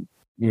been,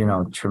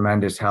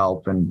 tremendous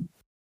help.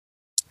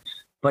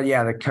 But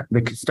yeah,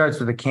 the starts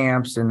with the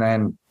camps, and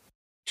then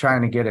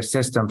trying to get a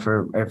system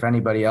for if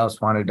anybody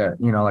else wanted to,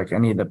 like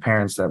any of the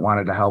parents that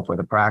wanted to help with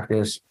a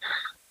practice,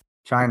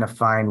 trying to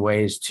find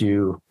ways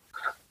to,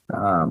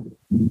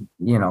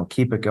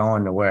 keep it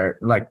going to where,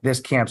 like, this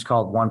camp's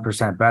called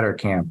 1% Better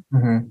Camp.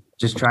 Mm-hmm.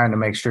 Just trying to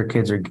make sure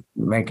kids are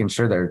making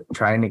sure they're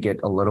trying to get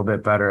a little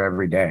bit better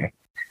every day.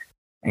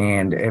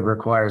 And it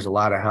requires a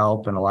lot of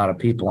help and a lot of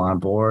people on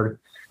board.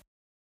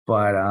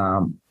 But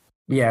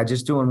yeah,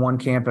 just doing one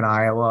camp in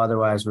Iowa.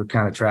 Otherwise, we're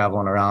kind of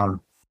traveling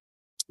around.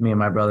 Me and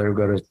my brother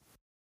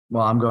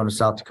I'm going to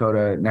South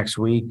Dakota next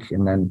week,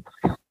 and then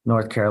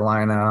North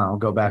Carolina. I'll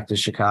go back to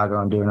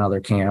Chicago and do another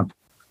camp.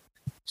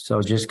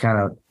 So just kind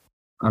of,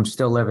 I'm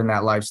still living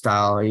that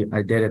lifestyle.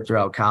 I did it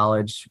throughout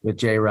college with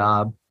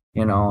J-Rob,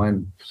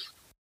 and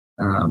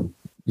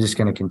just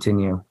going to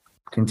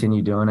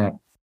continue doing it.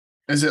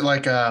 Is it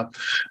like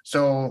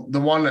so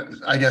the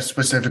one, I guess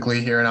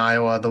specifically here in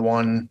Iowa, the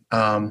one,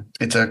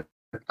 it's a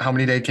how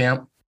many day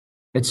camp?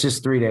 It's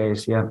just 3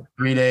 days. Yeah.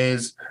 3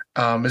 days.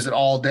 Is it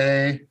all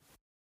day?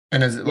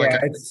 And is it like Yeah.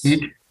 a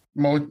week?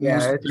 Most of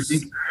the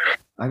week?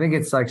 I think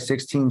it's like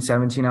 16,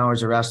 17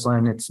 hours of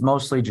wrestling. It's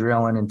mostly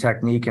drilling and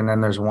technique. And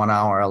then there's 1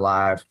 hour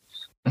alive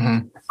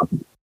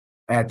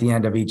at the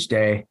end of each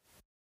day.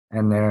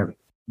 And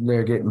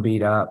they're getting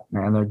beat up,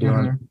 man. They're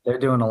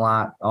doing a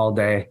lot all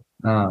day.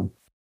 And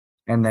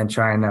then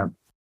trying to,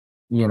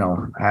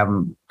 have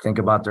them think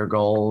about their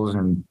goals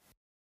and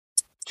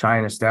try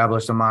and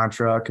establish a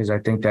mantra. Cause I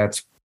think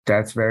that's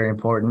very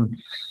important.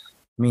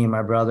 Me and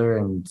my brother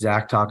and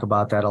Zach talk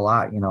about that a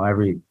lot.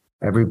 Every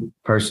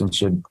person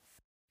should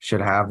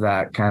have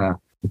that kind of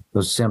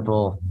those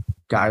simple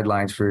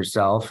guidelines for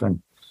yourself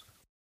and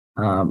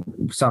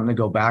something to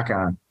go back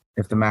on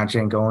if the match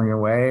ain't going your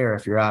way, or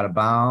if you're out of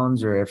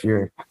bounds, or if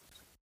you're,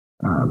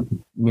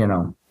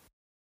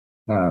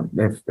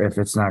 if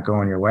it's not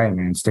going your way,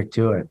 man, stick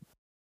to it.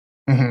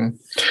 Mm-hmm.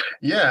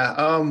 Yeah.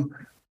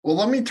 Well,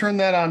 let me turn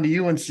that on to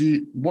you and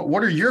see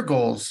what are your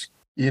goals?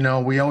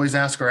 We always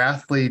ask our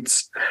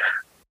athletes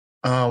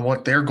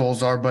what their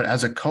goals are, but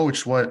as a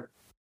coach, what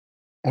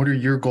are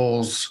your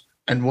goals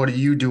and what are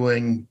you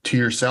doing to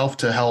yourself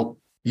to help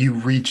you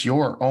reach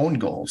your own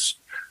goals?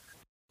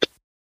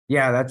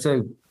 Yeah, that's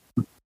a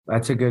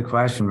good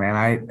question,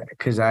 man.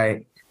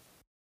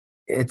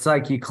 It's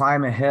like you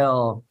climb a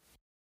hill,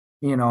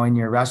 in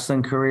your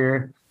wrestling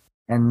career,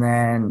 and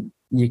then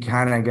you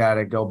kind of got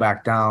to go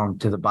back down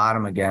to the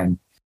bottom again,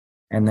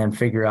 and then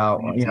figure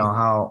out,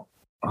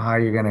 how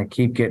you're going to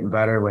keep getting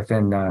better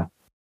within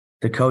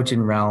the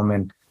coaching realm,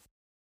 and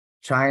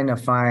trying to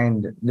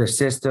find the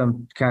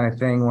system kind of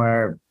thing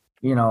where,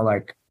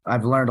 like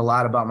I've learned a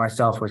lot about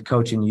myself with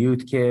coaching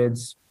youth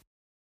kids,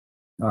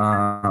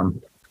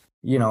 and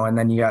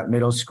then you got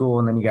middle school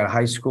and then you got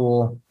high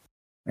school.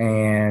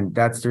 And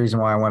that's the reason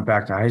why I went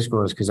back to high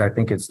school, is because I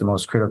think it's the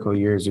most critical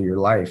years of your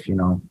life.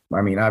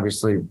 I mean,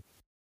 obviously,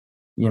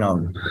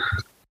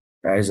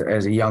 as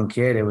a young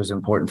kid, it was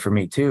important for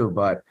me too,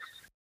 but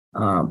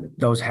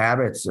those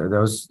habits,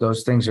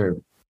 those things are,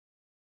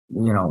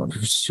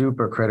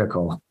 super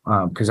critical.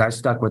 Cause I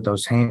stuck with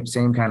those same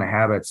kind of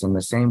habits and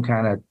the same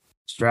kind of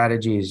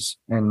strategies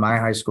in my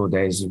high school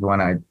days. When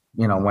I,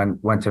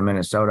 went to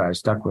Minnesota, I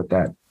stuck with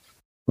that,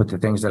 with the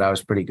things that I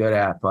was pretty good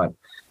at. But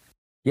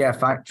yeah,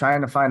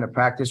 trying to find a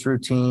practice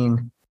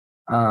routine,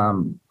 a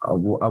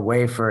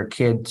way for a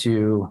kid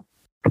to,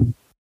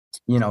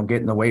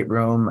 get in the weight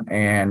room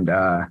and,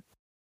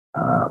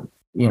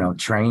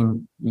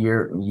 train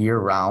year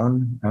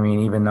round. I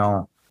mean, even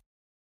though,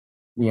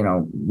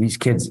 these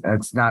kids,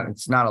 it's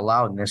not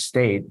allowed in this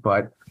state,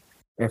 but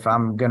if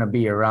I'm going to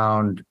be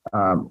around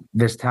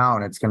this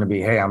town, it's going to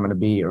be, hey, I'm going to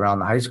be around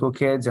the high school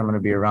kids. I'm going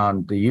to be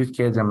around the youth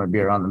kids. I'm going to be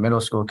around the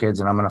middle school kids,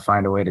 and I'm going to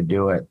find a way to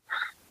do it,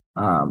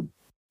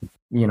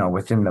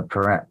 within the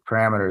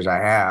parameters I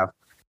have.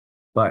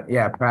 But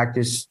yeah,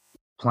 practice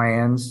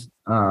plans,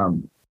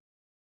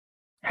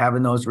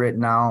 having those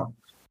written out,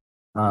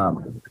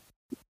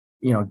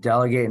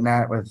 delegating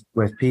that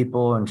with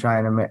people and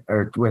trying to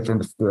or within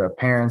the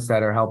parents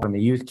that are helping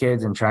the youth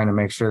kids and trying to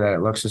make sure that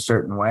it looks a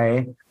certain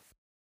way.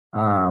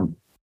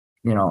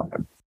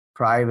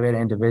 Private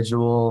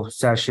individual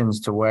sessions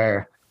to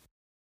where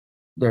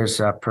there's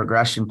a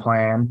progression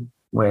plan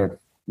with,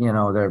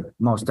 their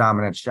most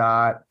dominant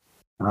shot,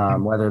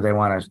 whether they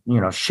want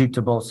to, shoot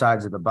to both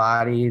sides of the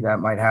body. That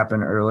might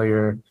happen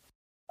earlier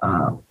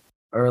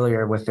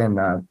within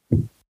the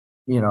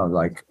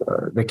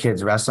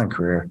kid's wrestling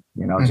career,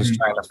 just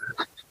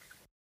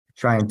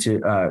trying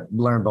to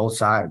learn both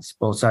sides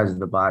of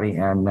the body.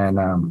 And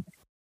then,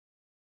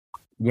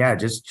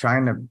 just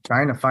trying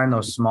to find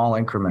those small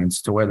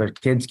increments to where the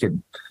kids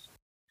could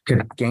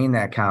gain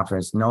that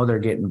confidence, know they're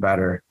getting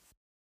better,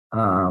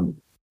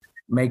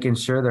 making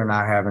sure they're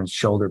not having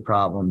shoulder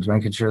problems,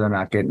 making sure they're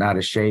not getting out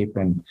of shape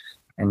and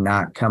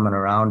not coming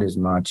around as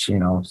much,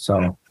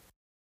 so,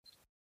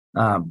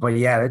 but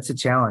yeah, it's a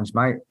challenge.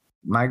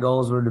 My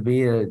goals were to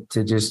be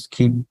to just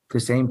keep the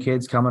same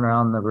kids coming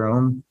around the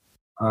room,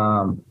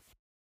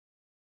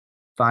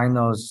 find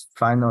those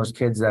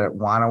kids that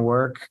want to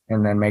work,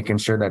 and then making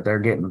sure that they're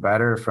getting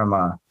better from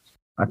a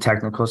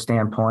technical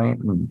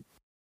standpoint and,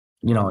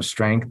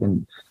 strength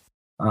and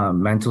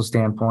mental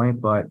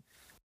standpoint. But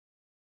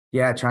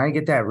yeah, trying to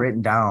get that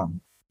written down,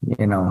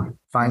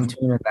 fine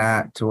tuning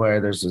that to where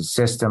there's a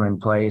system in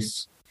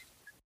place,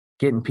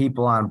 getting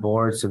people on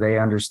board so they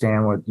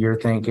understand what you're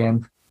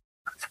thinking.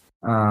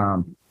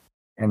 And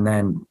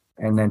then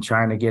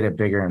trying to get it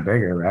bigger and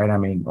bigger, right? I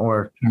mean,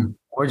 or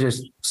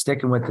just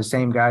sticking with the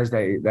same guys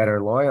that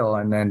are loyal,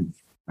 and then,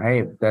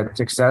 hey, that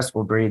success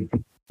will breed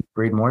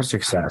more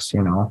success,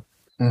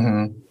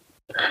 Mm-hmm.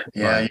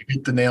 Yeah, you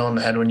hit the nail on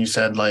the head when you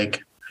said,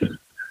 like,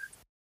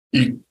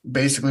 you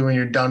basically, when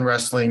you're done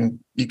wrestling,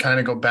 you kind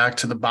of go back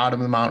to the bottom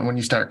of the mountain when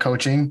you start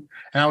coaching.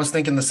 And I was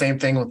thinking the same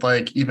thing with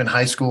like even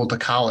high school to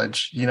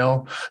college.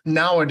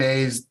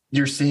 Nowadays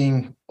you're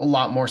seeing a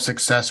lot more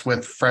success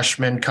with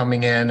freshmen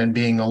coming in and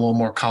being a little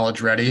more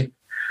college ready.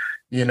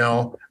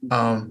 I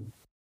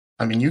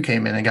mean, you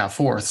came in and got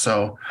fourth.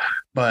 So,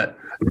 but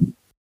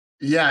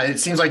yeah, it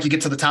seems like you get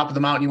to the top of the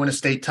mountain, you win a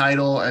state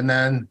title, and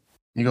then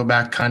you go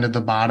back kind of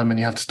the bottom and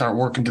you have to start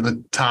working to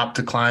the top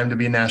to climb to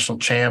be a national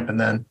champ. And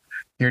then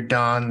you're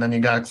done. Then you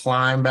got to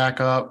climb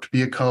back up to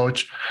be a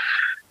coach.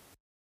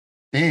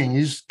 Dang,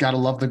 you just got to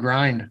love the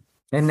grind.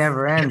 It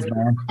never ends,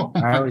 man. Oh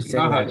I always say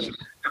that.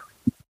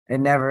 It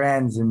never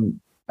ends. And,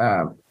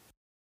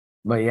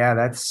 but yeah,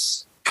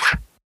 that's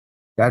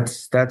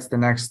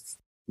the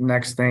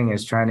next thing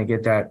is trying to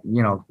get that,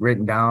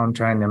 written down,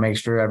 trying to make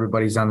sure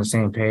everybody's on the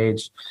same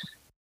page.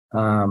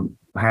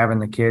 Having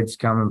the kids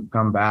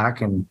come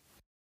back and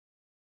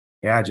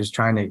yeah, just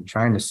trying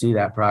to see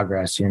that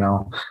progress,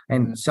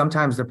 and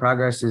sometimes the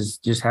progress is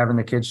just having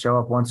the kids show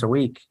up once a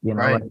week,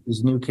 right. Like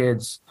these new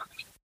kids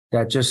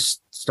that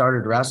just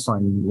started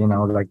wrestling,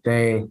 like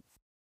they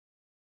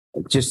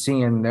just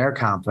seeing their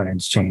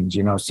confidence change,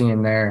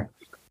 seeing their,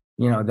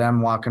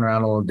 them walking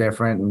around a little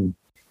different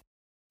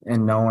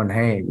and knowing,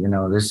 hey,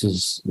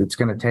 it's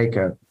going to take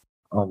a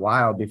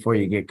while before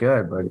you get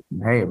good, but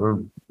hey,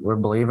 we're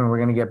believing we're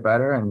going to get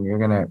better and you're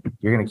going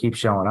to keep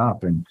showing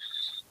up. And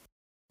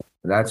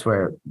that's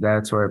where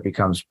it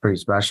becomes pretty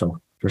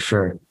special for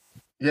sure.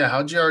 Yeah.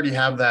 How'd you already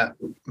have that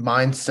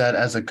mindset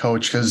as a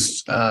coach?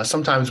 Because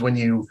sometimes when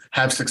you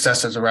have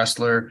success as a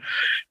wrestler,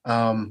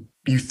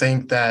 you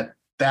think that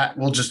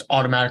will just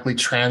automatically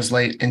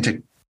translate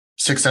into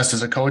success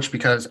as a coach,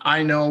 because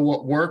I know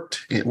what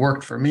worked. It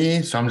worked for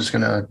me. So I'm just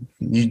going to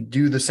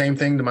do the same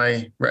thing to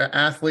my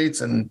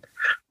athletes and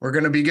we're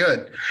going to be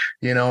good,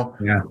 Yeah.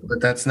 But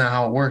that's not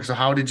how it works. So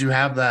how did you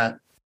have that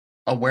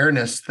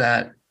awareness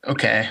that,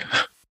 okay,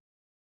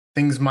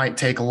 things might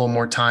take a little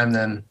more time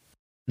than,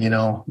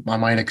 I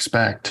might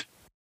expect?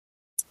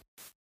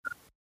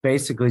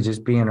 Basically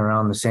just being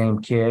around the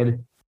same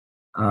kid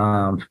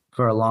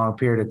for a long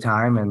period of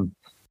time and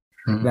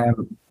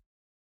them,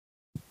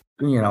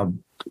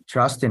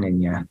 trusting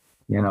in you,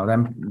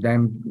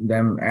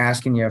 them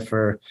asking you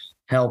for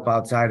help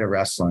outside of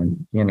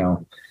wrestling,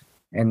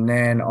 and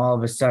then all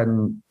of a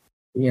sudden,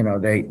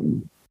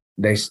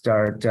 they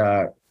start,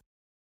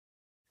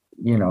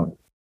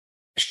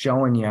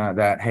 showing you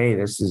that, hey,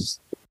 this is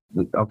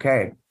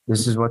okay.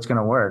 This is what's going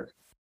to work,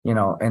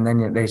 and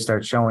then they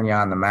start showing you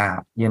on the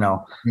map,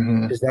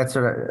 because that's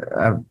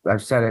what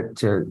I've said it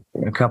to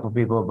a couple of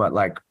people, but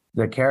like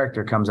the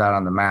character comes out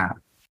on the map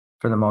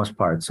for the most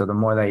part. So the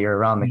more that you're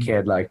around the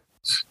kid,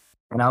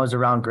 and I was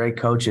around great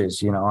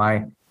coaches,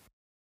 my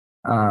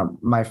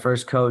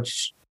first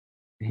coach,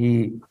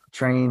 he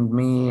trained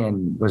me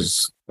and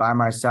was by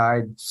my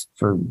side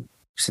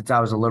since I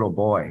was a little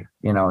boy,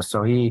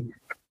 so he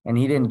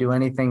didn't do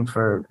anything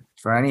for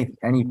any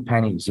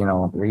pennies, he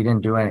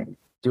didn't do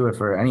it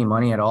for any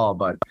money at all,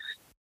 but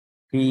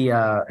he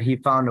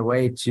found a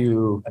way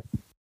to,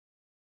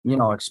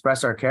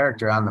 express our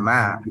character on the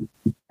map.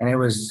 And it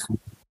was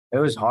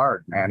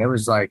hard, man. It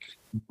was like,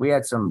 we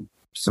had some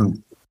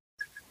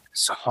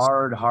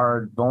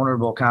hard,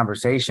 vulnerable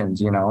conversations,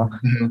 and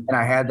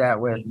I had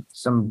that with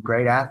some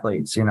great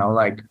athletes, when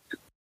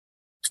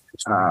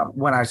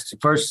I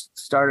first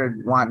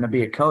started wanting to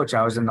be a coach,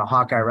 I was in the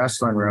Hawkeye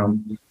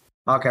Wrestling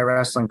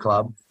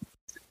Club.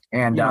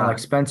 And like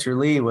Spencer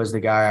Lee was the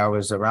guy I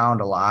was around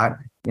a lot,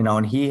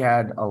 and he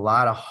had a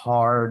lot of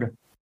hard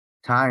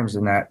times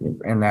in that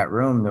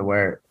room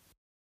where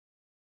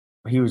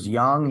he was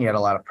young. He had a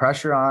lot of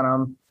pressure on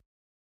him.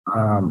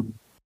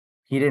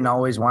 He didn't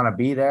always want to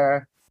be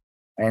there.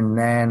 And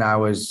then I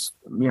was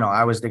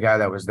the guy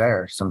that was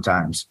there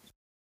sometimes.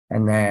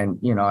 And then,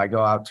 I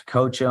go out to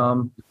coach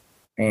him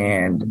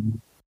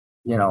and,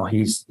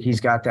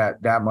 he's got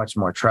that much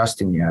more trust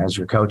in you as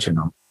you're coaching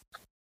him,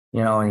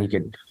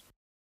 and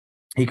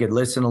he could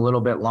listen a little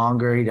bit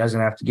longer. He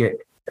doesn't have to,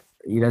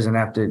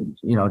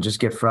 just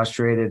get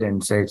frustrated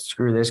and say,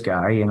 screw this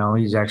guy.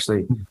 He's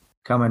actually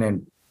coming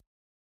and,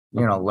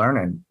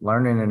 learning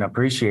and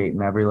appreciating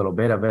every little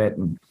bit of it.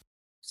 And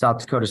South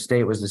Dakota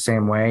State was the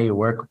same way.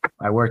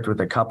 I worked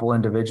with a couple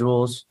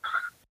individuals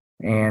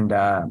and,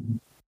 like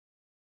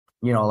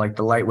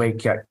the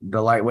lightweight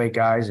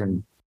guys,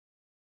 and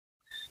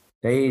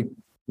they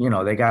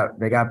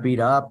got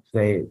beat up.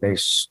 They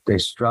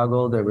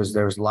struggled. There was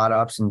a lot of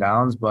ups and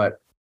downs, but,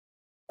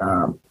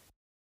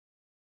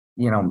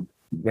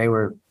 they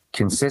were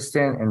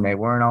consistent and they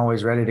weren't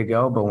always ready to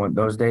go. But when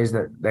those days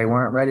that they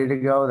weren't ready to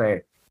go,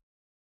 they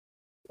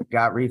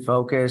got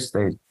refocused.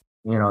 They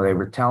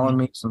were telling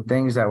me some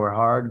things that were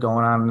hard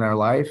going on in their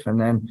life. And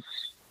then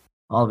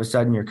all of a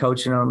sudden you're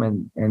coaching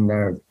them and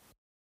they're,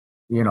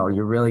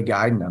 you're really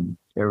guiding them.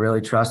 They're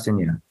really trusting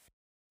you.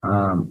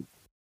 And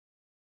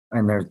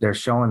they're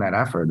showing that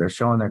effort. They're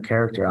showing their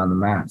character on the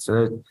mat.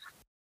 So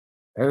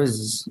it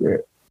was,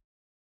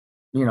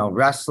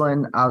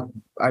 wrestling. I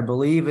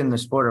believe in the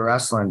sport of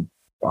wrestling.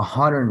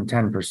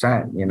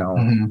 110%,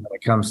 when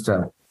it comes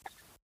to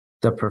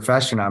the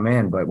profession I'm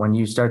in. But when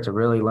you start to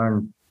really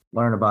learn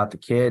about the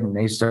kid and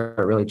they start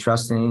really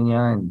trusting in you,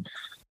 and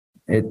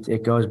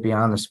it goes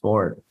beyond the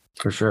sport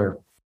for sure.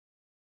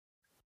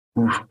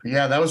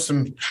 Yeah, that's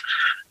some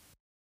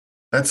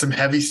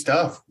heavy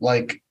stuff,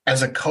 like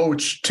as a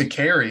coach to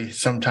carry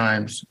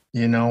sometimes,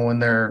 when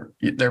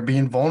they're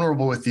being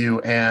vulnerable with you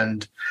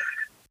and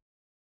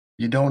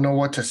you don't know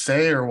what to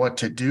say or what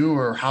to do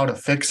or how to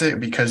fix it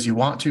because you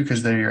want to,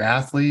 because they're your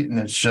athlete. And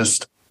it's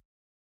just,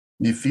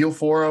 you feel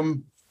for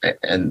them.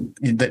 And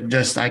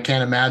just, I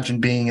can't imagine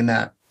being in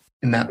that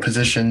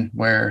position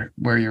where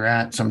you're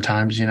at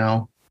sometimes,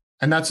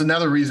 and that's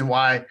another reason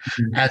why,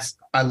 as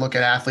I look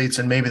at athletes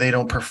and maybe they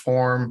don't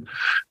perform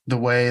the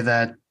way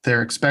that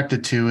they're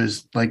expected to,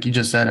 is like you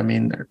just said, I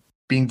mean, they're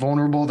being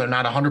vulnerable. They're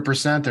not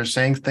 100%. They're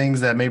saying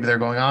things that maybe they're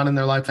going on in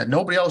their life that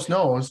nobody else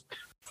knows.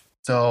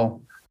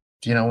 So,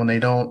 when they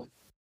don't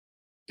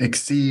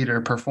exceed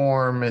or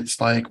perform, it's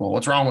like, well,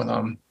 what's wrong with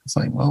them? It's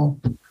like, well,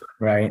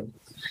 right.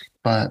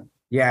 But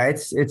yeah,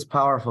 it's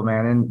powerful,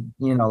 man.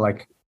 And,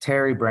 like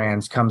Terry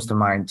Brands comes to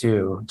mind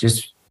too,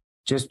 just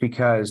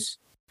because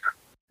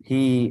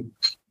he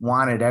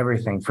wanted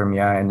everything from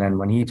you. And then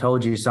when he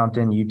told you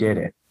something, you did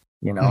it,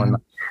 and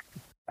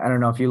I don't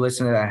know if you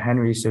listen to that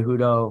Henry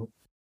Cejudo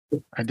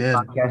I did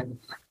podcast,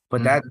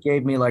 but that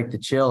gave me like the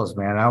chills,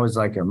 man. I was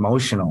like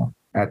emotional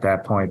at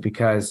that point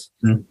because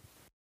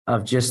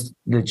of just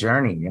the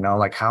journey,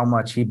 like how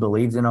much he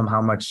believed in him,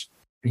 how much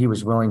he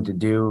was willing to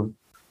do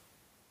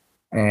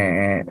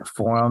and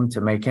for him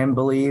to make him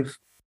believe,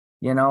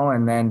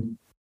 and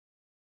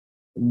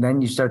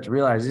then you start to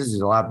realize this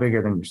is a lot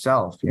bigger than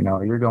yourself.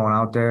 You're going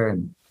out there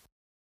and,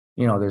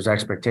 there's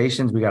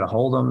expectations. We got to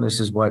hold them. This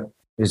is what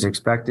is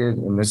expected.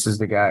 And this is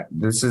the guy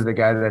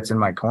that's in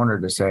my corner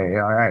to say, hey,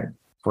 all right,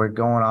 if we're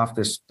going off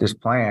this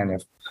plan,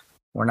 if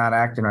we're not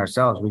acting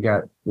ourselves, we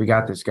got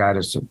this guy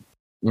to,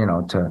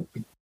 to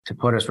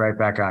put us right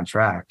back on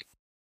track.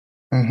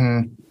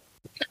 Man,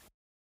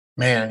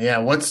 yeah.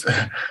 What's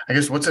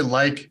it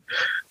like,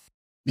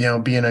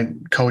 being a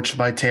coached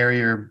by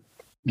Terry or,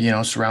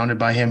 surrounded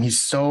by him?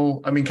 He's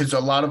so, because a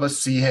lot of us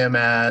see him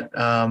at,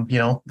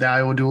 the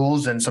Iowa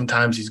duels, and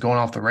sometimes he's going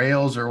off the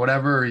rails or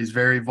whatever. Or he's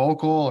very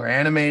vocal or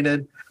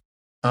animated.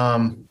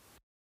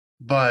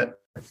 But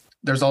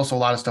there's also a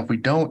lot of stuff we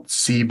don't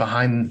see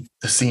behind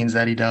the scenes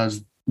that he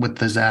does with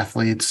his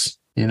athletes,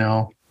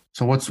 So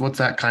what's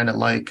that kind of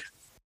like?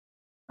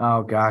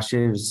 Oh gosh,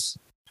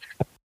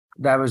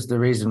 that was the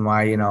reason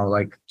why,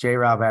 like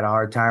J-Rob had a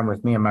hard time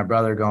with me and my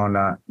brother going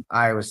to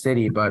Iowa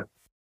City, but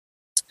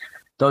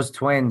those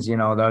twins,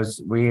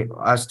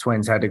 us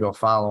twins had to go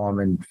follow them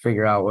and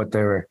figure out what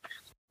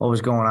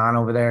was going on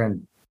over there.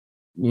 And,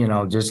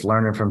 just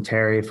learning from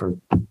Terry for,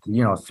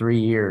 3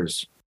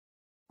 years,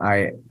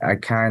 I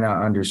kind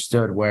of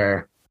understood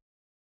where,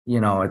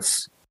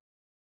 it's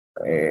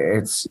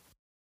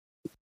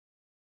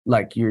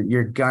like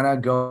you're gonna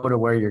go to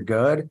where you're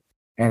good,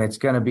 and it's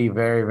gonna be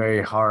very,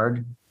 very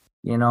hard,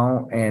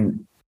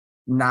 and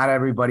not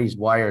everybody's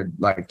wired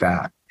like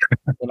that,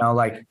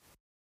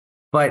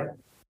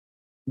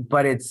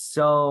 but it's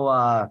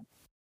so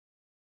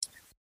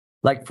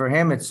like for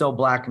him, it's so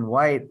black and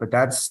white, but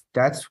that's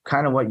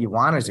kind of what you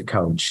want as a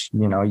coach.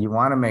 You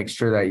want to make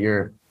sure that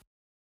you're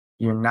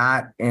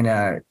not in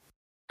a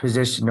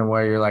position to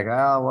where you're like,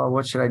 oh, well,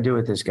 what should I do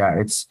with this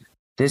guy?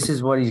 This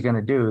is what he's going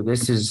to do.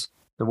 This is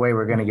the way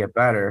we're going to get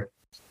better.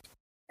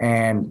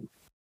 And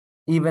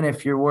even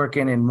if you're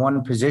working in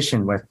one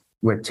position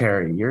with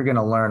Terry, you're going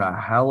to learn a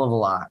hell of a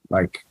lot,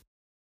 like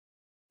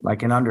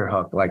an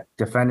underhook, like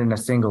defending a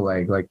single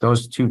leg, like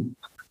those two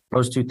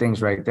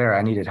things right there.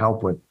 I needed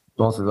help with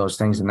both of those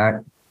things. And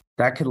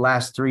that could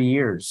last 3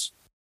 years.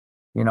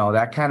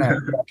 That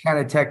kind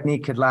of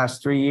technique could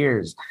last 3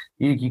 years.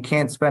 You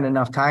can't spend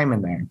enough time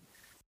in there,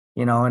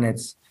 and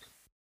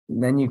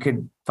then you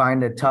could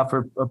find a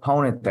tougher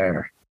opponent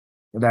there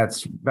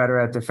that's better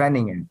at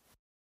defending it.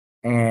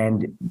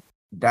 And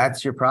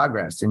that's your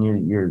progress. And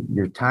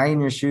you're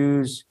tying your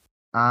shoes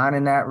on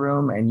in that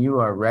room and you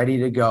are ready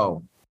to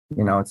go.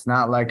 It's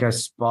not like a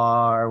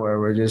spar where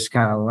we're just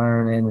kind of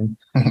learning.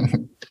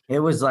 It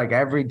was like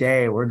every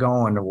day we're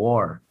going to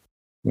war,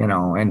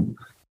 and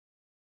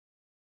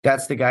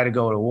that's the guy to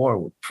go to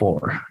war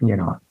for,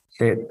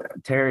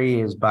 Terry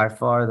is by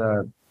far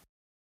the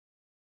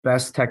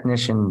best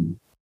technician,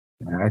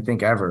 I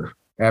think, ever,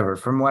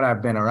 from what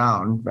I've been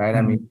around, right?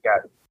 I mean, you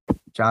got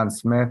John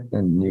Smith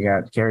and you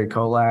got Kerry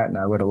Colat, and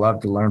I would have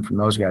loved to learn from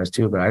those guys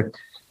too. But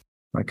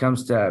when it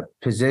comes to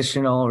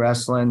positional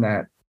wrestling,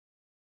 that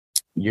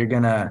you're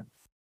gonna,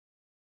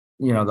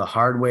 the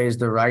hard way is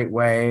the right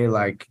way.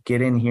 Like,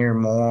 get in here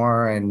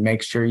more and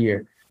make sure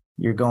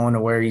you're going to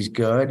where he's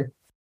good.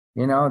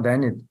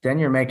 Then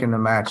you're making the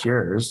match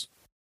yours.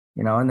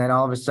 And then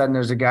all of a sudden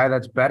there's a guy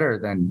that's better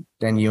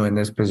than you in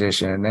this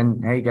position. And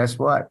then, hey, guess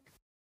what?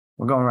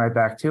 We're going right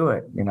back to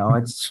it.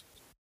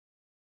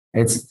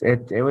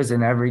 It was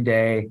an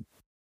everyday,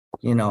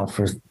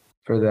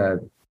 for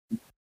the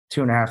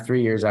 2.5,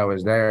 3 years I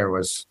was there,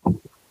 was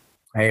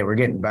hey, we're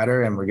getting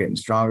better and we're getting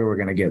stronger. We're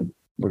going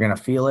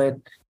to feel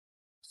it.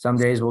 Some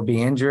days we'll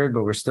be injured,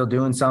 but we're still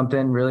doing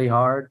something really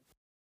hard.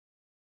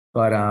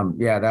 But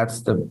yeah,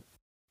 that's the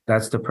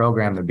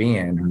program to be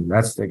in.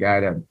 That's the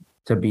guy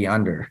to be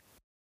under.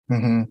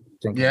 Mm-hmm.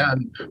 Yeah.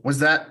 Was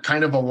that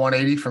kind of a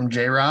 180 from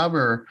J-Rob,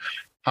 or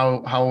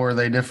how were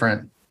they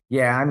different?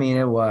 Yeah, I mean,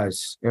 it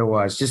was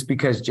just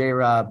because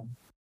J-Rob,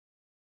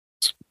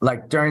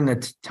 like during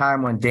the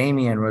time when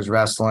Damian was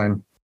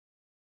wrestling,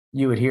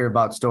 you would hear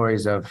about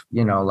stories of,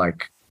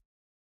 like,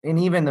 and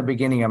even the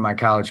beginning of my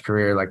college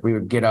career, like we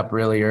would get up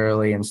really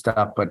early and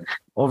stuff. But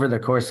over the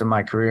course of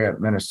my career at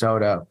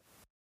Minnesota,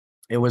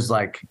 it was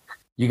like,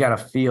 you got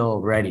to feel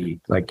ready.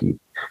 Like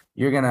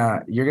you're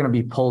going to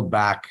be pulled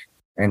back,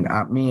 and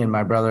me and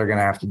my brother are going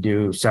to have to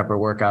do separate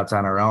workouts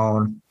on our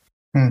own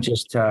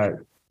just to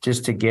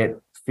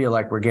feel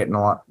like we're getting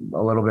a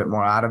little bit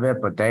more out of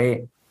it. But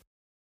they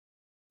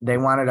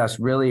wanted us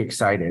really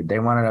excited. They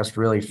wanted us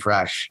really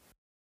fresh.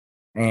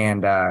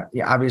 And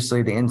yeah,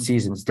 obviously the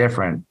in-season's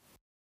different.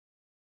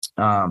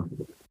 But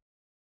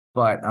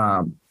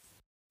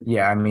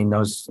yeah, I mean,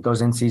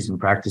 those in-season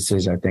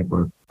practices, I think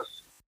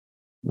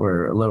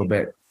were a little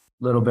bit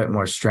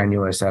more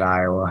strenuous at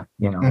Iowa,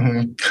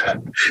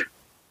 Mm-hmm.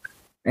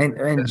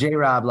 And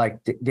J-Rob, like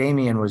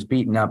Damian was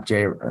beating up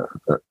J-Rob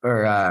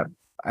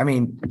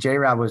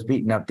was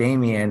beating up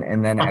Damian.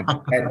 And then at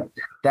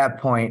that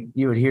point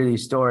you would hear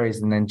these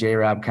stories, and then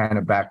J-Rob kind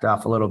of backed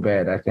off a little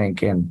bit, I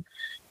think. And,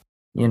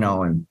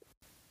 and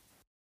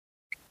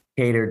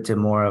catered to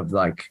more of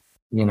like,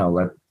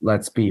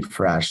 let's be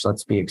fresh.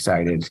 Let's be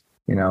excited.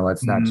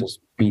 Let's not just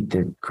beat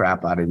the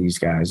crap out of these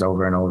guys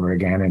over and over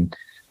again.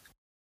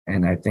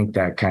 And I think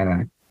that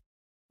kind of,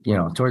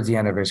 towards the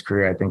end of his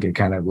career, I think it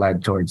kind of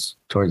led towards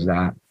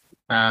that.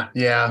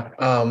 Yeah.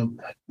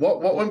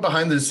 What went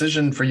behind the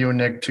decision for you and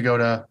Nick to go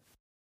to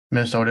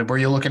Minnesota? Were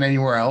you looking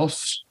anywhere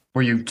else?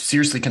 Were you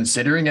seriously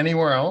considering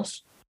anywhere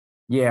else?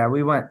 Yeah,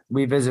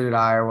 we visited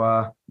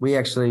Iowa. We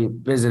actually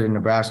visited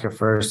Nebraska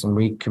first, and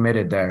we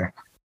committed there.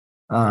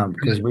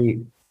 Because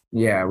we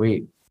got,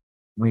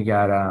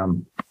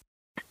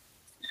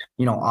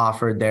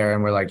 offered there,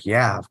 and we're like,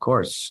 yeah, of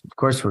course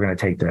we're going to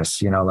take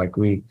this, like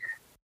we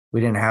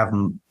didn't have,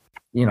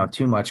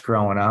 too much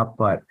growing up,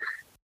 but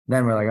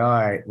then we're like, all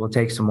right, we'll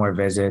take some more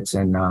visits.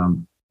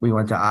 And, we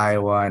went to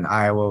Iowa, and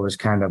Iowa was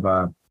kind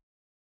of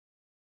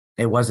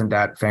it wasn't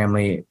that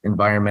family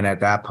environment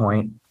at that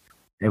point.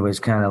 It was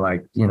kind of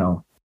like,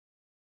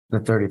 the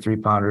 33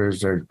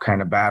 pounders are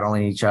kind of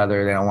battling each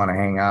other. They don't want to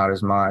hang out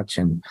as much.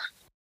 And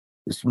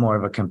it's more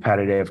of a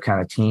competitive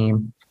kind of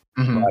team.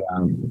 Mm-hmm. But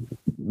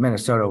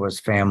Minnesota was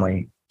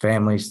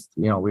families,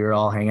 we were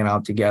all hanging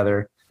out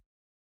together.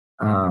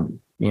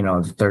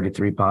 The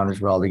 33 pounders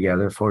were all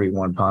together,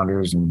 41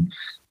 pounders, and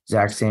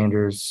Zach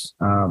Sanders,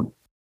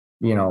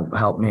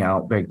 helped me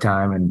out big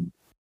time. And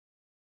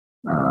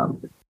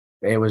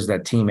it was the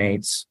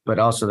teammates, but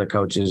also the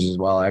coaches as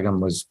well. Eggum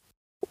was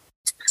a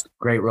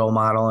great role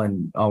model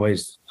and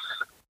always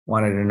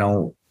wanted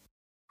to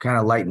kind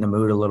of lighten the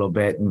mood a little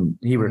bit. And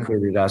he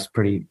recruited us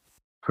pretty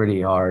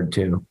hard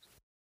too.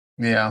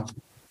 Yeah.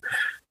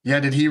 Yeah.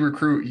 Did he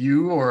recruit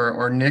you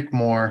or Nick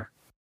more?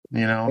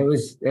 It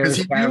was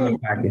kind of a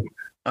package.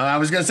 I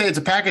was going to say it's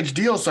a package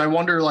deal. So I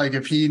wonder, like,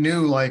 if he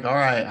knew, like, all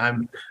right,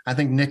 I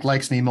think Nick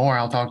likes me more.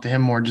 I'll talk to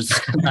him more. Just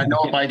I know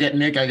if I get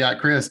Nick, I got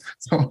Chris.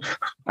 So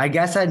I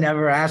guess I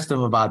never asked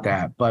him about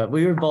that, but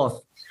we were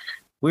both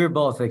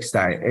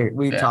excited.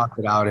 We talked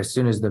it out as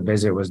soon as the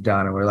visit was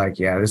done, and we're like,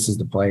 yeah, this is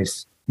the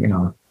place,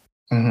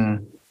 Mm-hmm.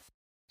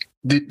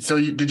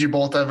 Did you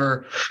both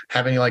ever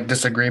have any like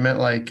disagreement?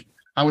 Like,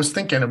 I was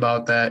thinking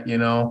about that,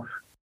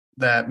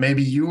 that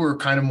maybe you were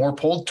kind of more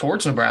pulled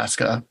towards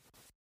Nebraska,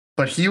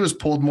 but he was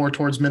pulled more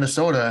towards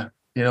Minnesota.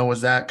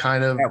 Was that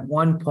kind of... At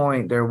one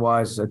point there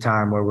was a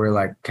time where we're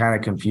like kind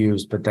of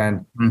confused, but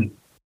then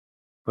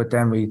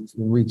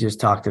we just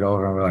talked it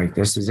over and we're like,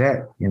 this is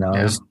it,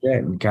 this is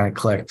it, and kind of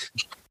clicked,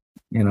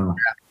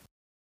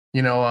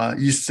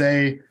 You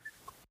say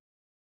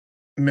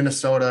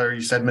Minnesota, or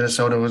you said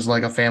Minnesota was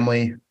like a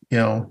family,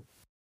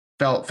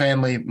 felt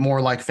family, more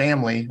like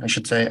family, I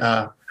should say.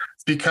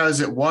 It's because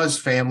it was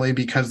family,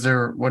 because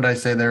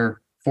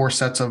they're 4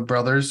 sets of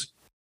brothers.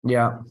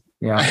 Yeah.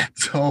 Yeah.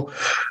 So,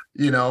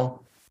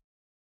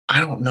 I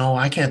don't know.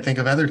 I can't think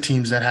of other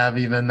teams that have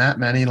even that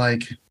many.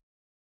 Like,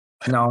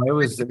 no, it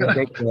was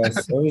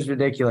ridiculous. It was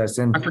ridiculous.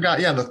 And I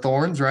forgot. Yeah. The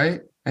Thorns,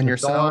 right? And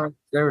yourself.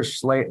 There were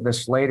the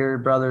Slater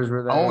brothers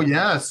were there. Oh,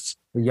 yes.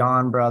 The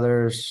Jan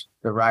brothers,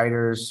 the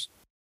Riders,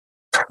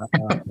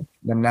 the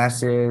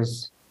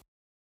Nesses.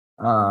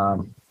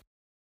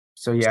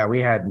 So yeah, we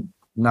had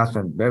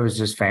nothing. It was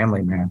just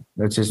family, man.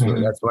 That's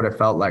what it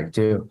felt like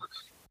too.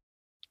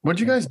 What'd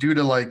you guys do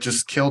to like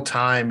just kill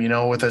time,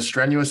 with as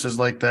strenuous as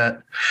like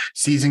that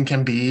season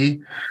can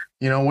be?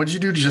 What'd you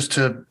do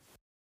to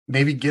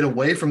maybe get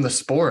away from the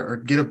sport or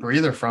get a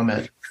breather from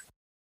it?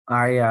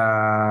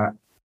 I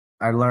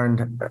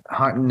learned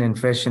hunting and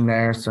fishing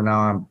there. So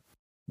now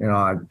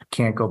I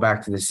can't go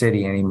back to the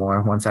city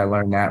anymore once I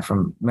learned that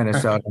from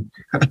Minnesota.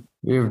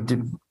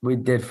 We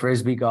did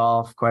frisbee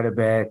golf quite a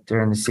bit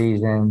during the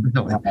season.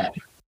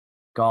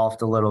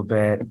 Golfed a little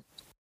bit.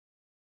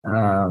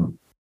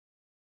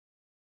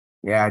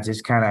 Yeah,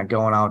 just kind of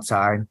going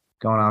outside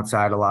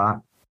a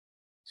lot.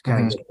 It's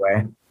kind of get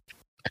away.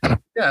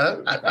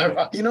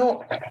 Yeah,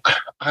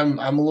 I'm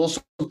a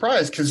little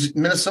surprised because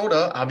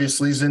Minnesota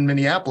obviously is in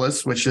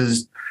Minneapolis, which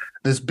is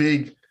this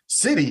big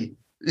city,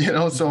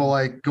 so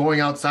like going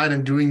outside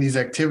and doing these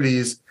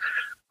activities,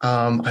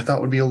 I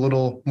thought would be a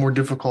little more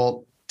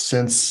difficult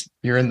since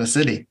you're in the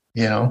city,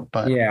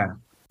 but yeah,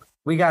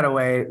 we got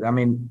away. I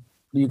mean,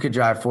 you could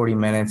drive 40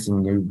 minutes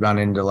and you run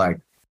into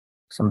like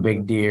some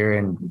big deer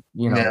and,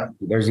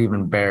 there's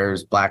even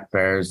bears, black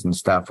bears and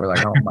stuff. We're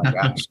like, oh my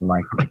gosh, I'm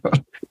like,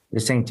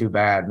 this ain't too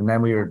bad. And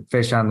then we would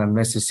fish on the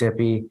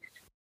Mississippi,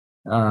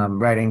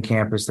 right in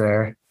campus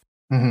there,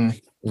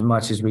 as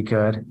much as we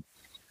could.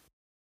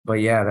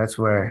 But yeah, that's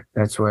where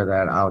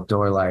that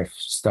outdoor life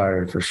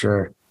started for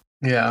sure.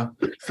 Yeah.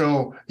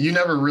 So you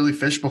never really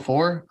fished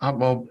before?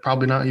 Well,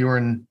 probably not. You were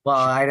in. Well,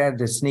 I'd had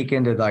to sneak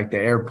into like the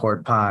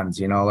airport ponds,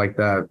 like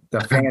the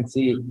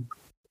fancy.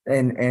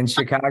 In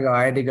Chicago,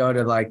 I had to go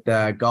to like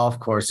the golf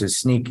courses,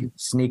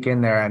 sneak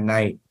in there at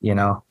night.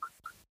 That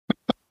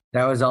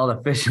was all the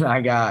fishing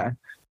I got.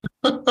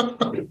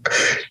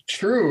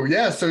 True.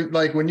 Yeah. So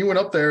like when you went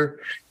up there,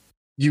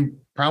 you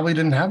probably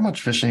didn't have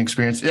much fishing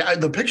experience. Yeah.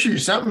 The picture you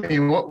sent me,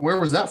 where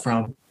was that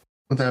from?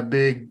 With that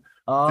big.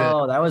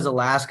 Oh, that was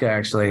Alaska,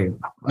 actually.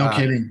 No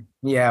kidding.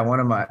 Yeah, one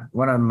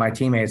of my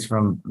teammates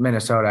from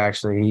Minnesota,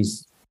 actually,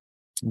 he's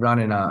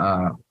running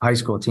a high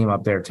school team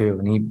up there too,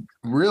 and he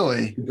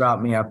really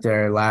brought me up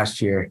there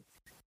last year.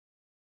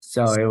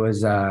 So it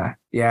was, that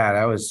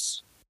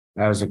was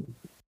a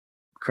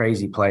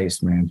crazy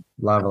place, man.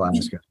 Love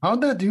Alaska.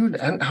 How'd that dude?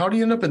 And how do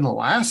you end up in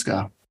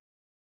Alaska?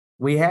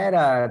 We had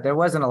there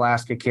was an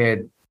Alaska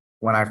kid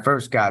when I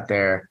first got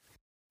there,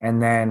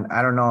 and then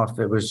I don't know if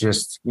it was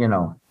just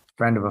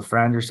friend of a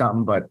friend or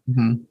something, but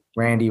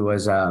Randy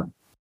was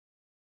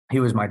he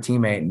was my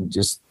teammate and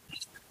just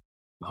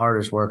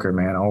hardest worker,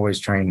 man. Always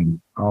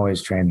training.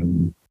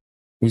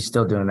 He's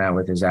still doing that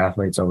with his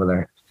athletes over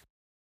there.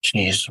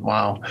 Jeez.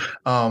 Wow.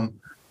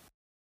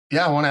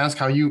 Yeah. I want to ask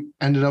how you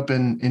ended up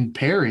in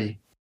Perry,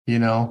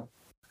 kind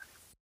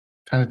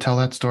of tell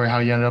that story, how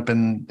you ended up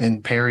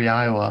in Perry,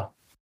 Iowa.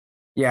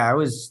 Yeah,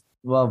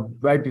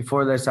 right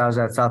before this, I was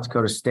at South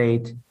Dakota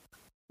State,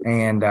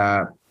 and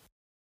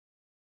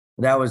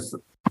that was,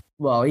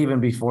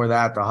 even before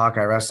that, the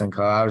Hawkeye Wrestling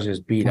Club, I was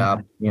just beat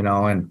up,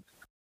 and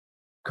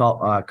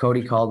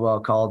Cody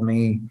Caldwell called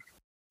me,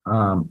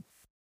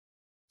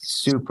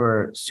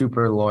 super,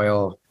 super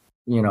loyal,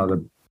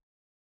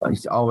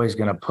 he's always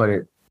going to put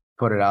it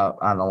out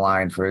on the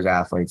line for his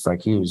athletes.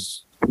 Like, he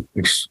was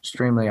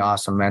extremely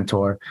awesome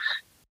mentor.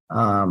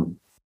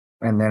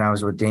 And then I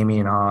was with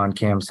Damian Hahn,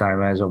 Cam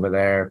Simez over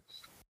there.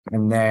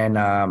 And then,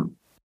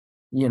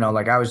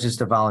 like I was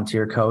just a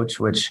volunteer coach,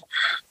 which,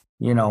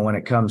 when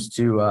it comes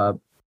to,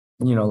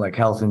 like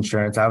health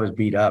insurance, I was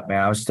beat up,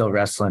 man. I was still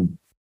wrestling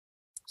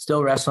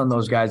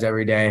those guys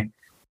every day.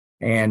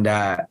 And,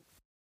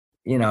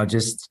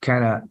 just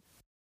kind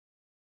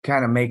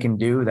of making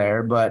do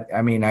there. But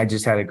I mean, I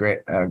just had a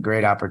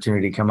great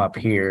opportunity to come up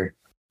here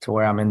to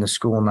where I'm in the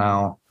school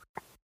now.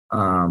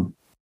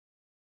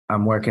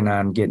 I'm working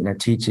on getting a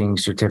teaching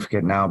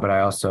certificate now, but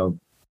I also,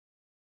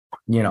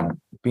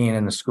 being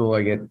in the school,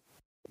 I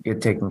get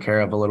taken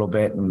care of a little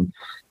bit, and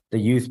the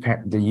youth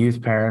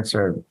parents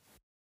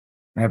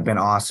have been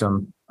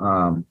awesome.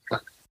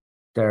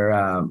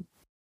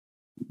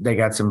 They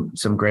got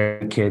some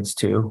great kids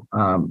too.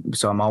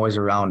 So I'm always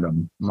around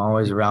them.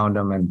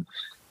 And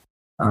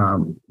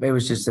it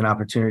was just an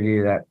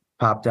opportunity that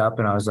popped up,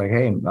 and I was like,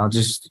 hey,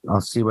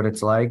 I'll see what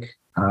it's like.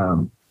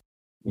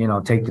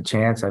 Take the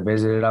chance. I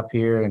visited up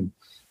here, and,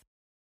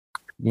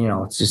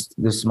 it's just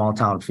this small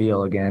town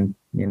feel again.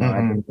 I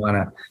didn't want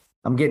to,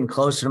 I'm getting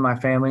closer to my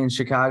family in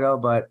Chicago,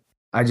 but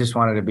I just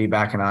wanted to be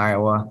back in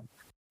Iowa,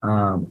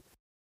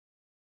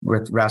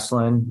 with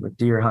wrestling, with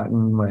deer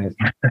hunting, with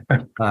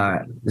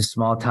the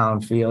small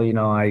town feel.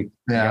 I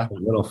got a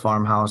little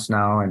farmhouse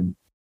now, and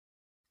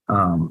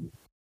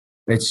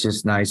it's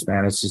just nice,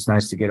 man. It's just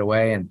nice to get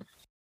away and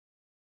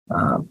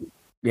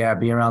be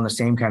around the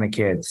same kind of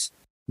kids,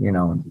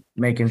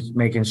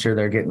 making sure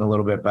they're getting a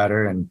little bit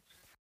better. And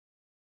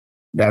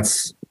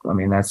that's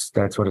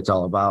what it's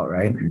all about,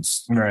 right?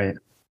 It's right.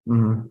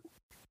 Mm-hmm.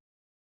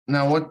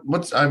 Now,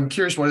 I'm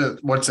curious,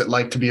 what's it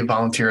like to be a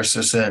volunteer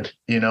assistant?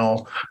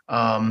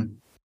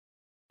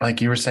 Like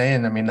you were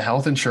saying, I mean, the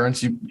health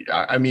insurance,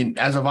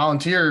 as a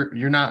volunteer,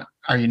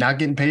 are you not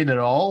getting paid at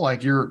all?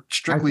 Like, you're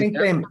strictly.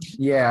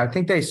 I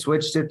think they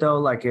switched it though.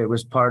 Like, it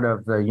was part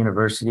of the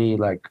university,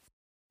 like,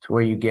 to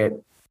where you get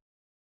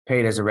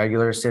paid as a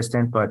regular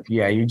assistant, but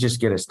you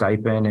just get a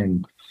stipend,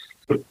 and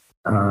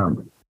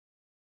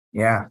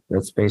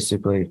that's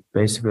basically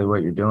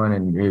what you're doing.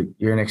 And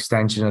you're an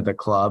extension of the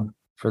club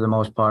for the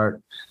most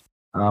part,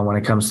 when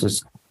it comes to,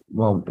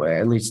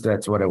 at least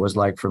that's what it was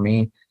like for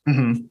me.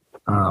 Mm-hmm.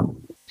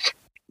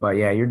 But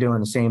you're doing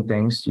the same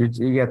things. You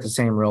get the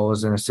same role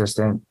as an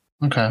assistant.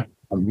 Okay.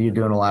 You're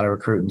doing a lot of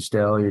recruiting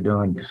still.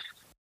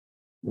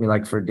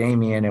 Like for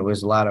Damien, it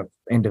was a lot of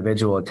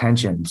individual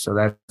attention. So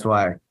that's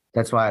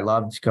why I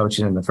loved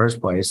coaching in the first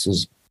place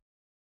is,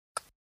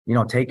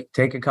 take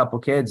a couple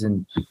kids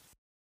and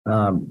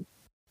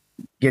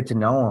get to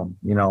know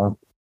them,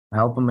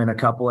 help them in a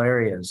couple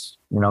areas,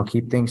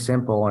 keep things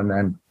simple.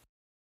 And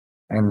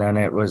then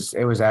it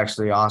was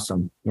actually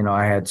awesome.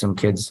 I had some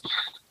kids,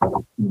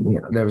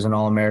 there was an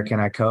All-American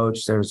I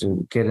coached. There was a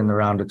kid in the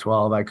round of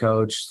 12 I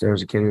coached. There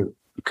was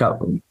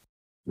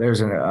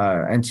there's an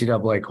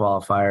NCAA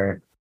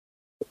qualifier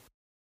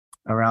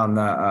around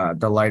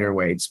the lighter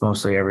weights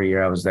mostly every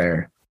year I was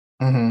there.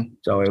 Mm-hmm.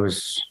 So it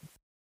was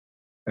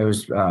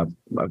a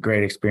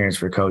great experience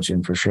for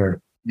coaching for sure.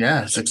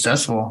 Yeah,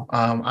 successful.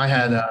 I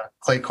had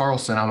Clay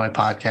Carlson on my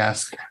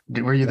podcast.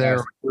 Were you there?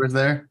 Yes. You were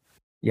there?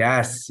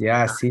 Yes.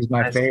 He's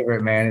my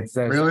favorite, man. It's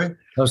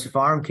those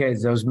farm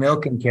kids, those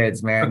milking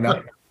kids, man.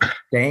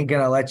 They ain't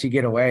gonna let you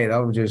get away.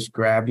 They'll just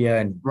grab you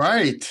and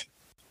right.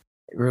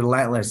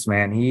 Relentless,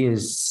 man. He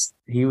was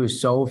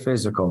so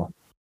physical.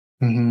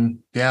 Mm-hmm.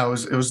 Yeah, it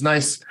was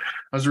nice.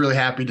 I was really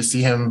happy to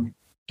see him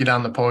get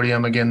on the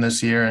podium again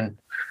this year, and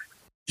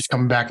he's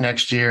coming back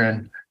next year.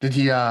 And did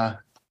he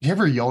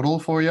ever yodel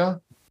for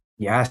you?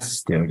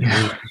 Yes, dude.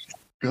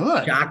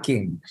 Good.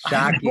 Shocking.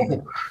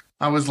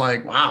 I was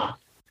like, wow.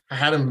 I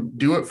had him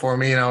do it for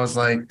me, and I was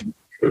like,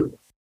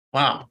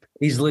 wow.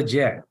 He's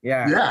legit.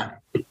 Yeah.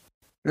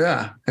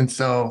 Yeah. And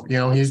so,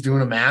 he's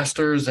doing a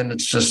master's, and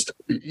it's just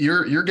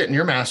you're getting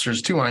your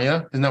master's too, aren't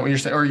you? Isn't that what you're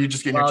saying? Or are you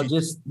just getting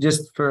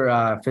just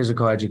for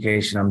physical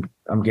education,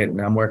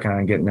 I'm working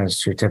on getting a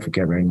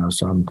certificate right now.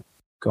 So I'm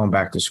going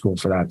back to school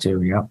for that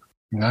too. Yep.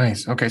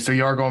 Nice. Okay. So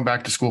you are going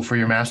back to school for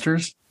your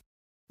master's?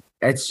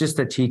 It's just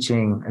a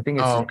teaching. I think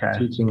it's a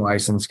teaching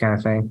license kind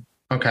of thing.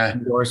 Okay.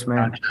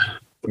 Endorsement. Gotcha.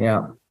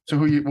 Yeah. So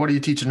what are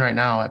you teaching right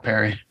now at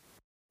Perry?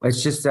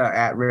 It's just an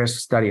at-risk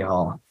study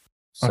hall.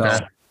 So okay.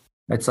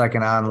 It's like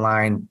an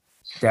online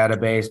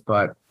database,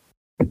 but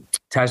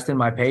testing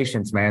my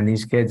patience, man.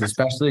 These kids,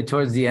 especially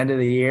towards the end of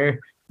the year,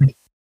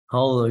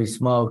 holy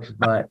smokes.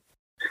 But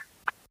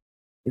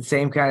the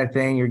same kind of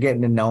thing. You're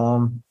getting to know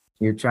them.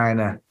 You're trying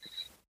to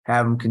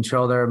have them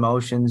control their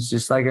emotions,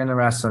 just like in the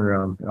wrestling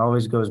room. It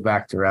always goes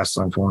back to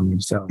wrestling for me.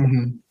 So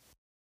some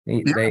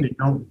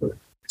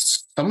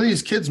of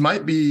these kids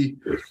they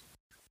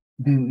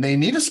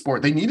need a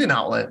sport. They need an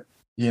outlet,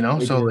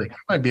 so they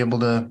might be able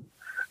to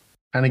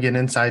kind of get an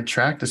inside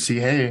track to see,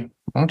 hey,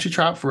 why don't you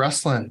try out for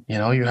wrestling?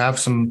 You have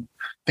some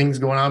things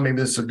going on. Maybe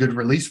this is a good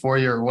release for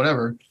you or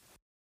whatever.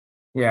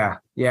 Yeah.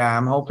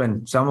 I'm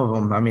hoping some of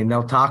them, I mean,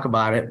 they'll talk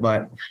about it,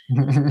 but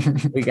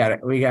we got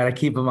to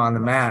keep them on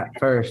the mat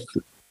first.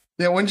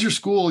 Yeah. When's your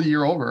school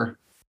year over?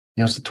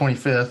 It's the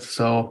 25th.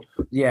 So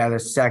yeah, the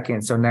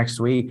 2nd. So next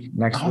week.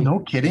 Oh,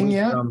 no kidding.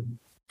 Yeah.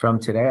 From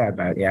today, I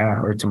bet.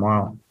 Yeah. Or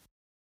tomorrow.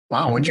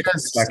 Wow. When'd you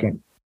guys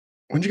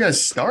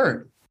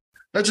start?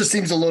 That just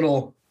seems a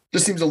little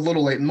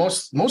late.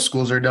 Most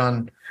schools are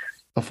done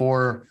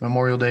before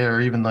Memorial Day or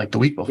even like the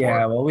week before.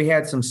 Yeah. Well, we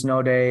had some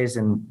snow days,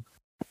 and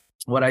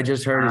what I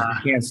just heard is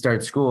we can't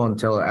start school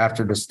until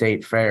after the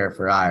state fair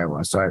for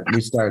Iowa. So we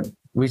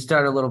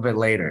start a little bit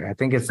later. I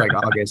think it's like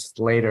August,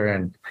 later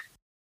in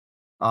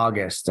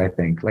August, I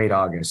think. Late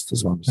August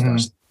is when we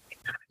start.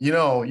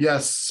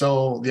 Yes.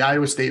 So the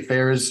Iowa State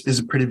Fair is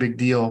a pretty big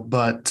deal,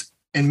 but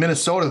in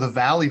Minnesota, the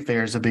Valley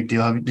Fair is a big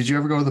deal. Did you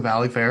ever go to the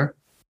Valley Fair?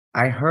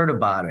 I heard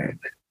about it.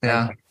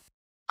 Yeah.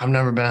 I've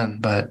never been,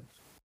 but.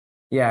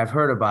 Yeah, I've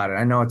heard about it.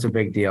 I know it's a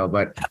big deal,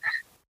 but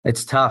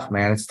it's tough,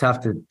 man. It's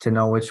tough to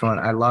know which one.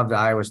 I love the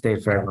Iowa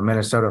State Fair. The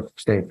Minnesota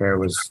State Fair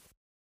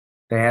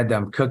they had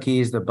them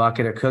cookies, the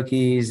bucket of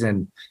cookies,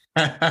 and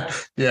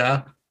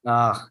yeah.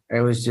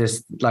 It was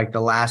just like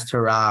the last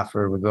hurrah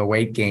for the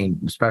weight gain,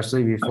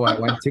 especially before I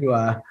went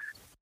to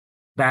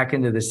back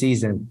into the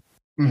season.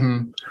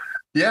 Mm-hmm.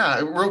 Yeah,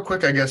 real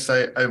quick, I guess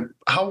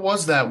how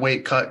was that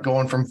weight cut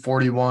going from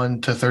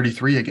 41 to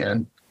 33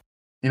 again?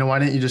 Why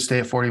didn't you just stay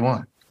at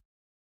 41?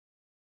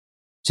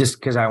 Just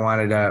because I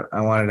wanted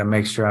to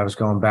make sure I was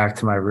going back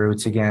to my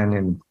roots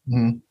again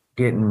and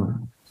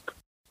getting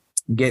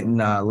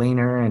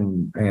leaner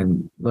and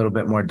a little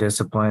bit more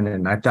disciplined.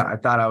 And I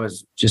thought I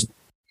was just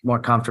more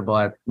comfortable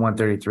at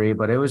 133,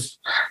 but it was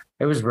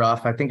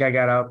rough. I think I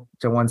got up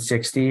to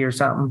 160 or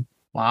something.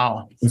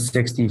 Wow.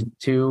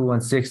 162,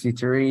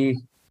 163.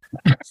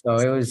 So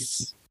it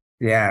was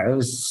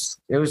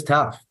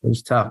tough. It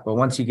was tough, but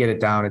once you get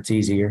it down, it's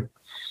easier.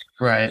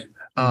 Right.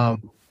 Do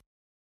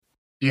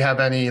you have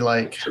any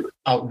like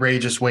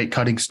outrageous weight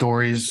cutting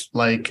stories?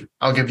 Like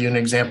I'll give you an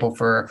example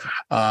for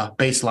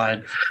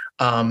baseline.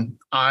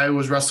 I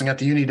was wrestling at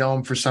the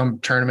Unidome for some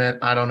tournament.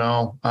 I don't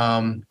know.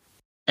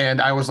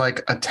 And I was like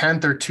a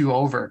 10th or 2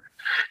 over.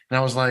 And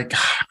I was like,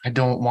 I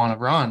don't want to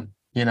run,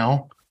 I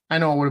know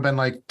it would have been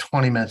like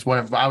 20 minutes,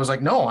 whatever. I was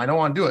like, no, I don't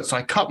want to do it. So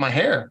I cut my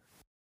hair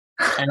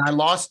and I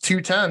lost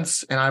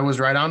 2/10 and I was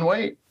right on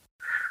weight.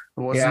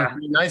 It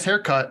wasn't a nice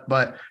haircut,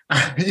 but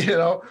you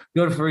know.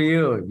 Good for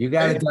you. You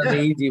got it done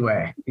the easy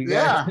way. You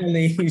got it done the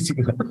easy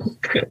way.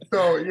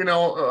 So, you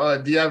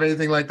know, do you have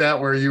anything like that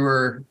where you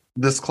were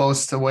this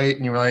close to weight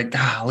and you were like,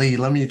 golly,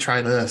 let me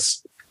try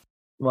this?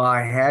 Well,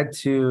 I had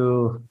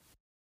to,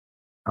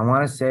 I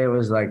want to say it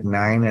was like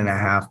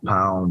 9.5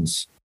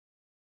 pounds.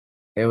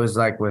 It was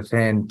like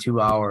within 2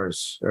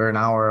 hours or an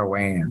hour of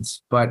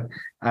weigh-ins. But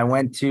I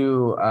went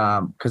to,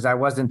 because I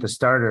wasn't the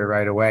starter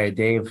right away.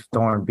 Dave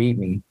Thorne beat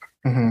me.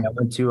 I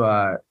went to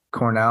a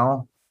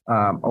Cornell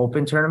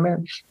Open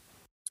tournament.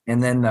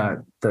 And then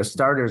the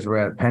starters were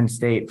at Penn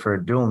State for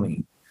a dual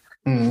meet.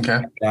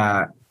 Okay.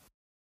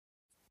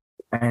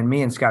 And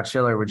me and Scott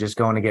Schiller were just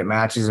going to get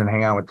matches and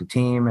hang out with the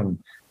team and,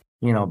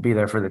 you know, be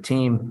there for the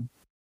team.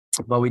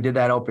 But we did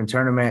that open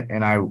tournament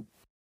and I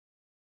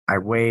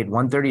weighed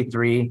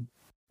 133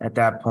 at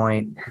that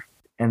point.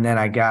 And then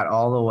I got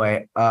all the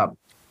way up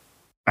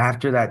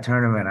after that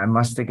tournament. I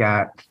must have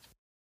got,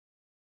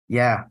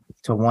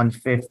 to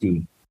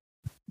 150.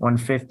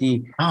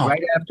 150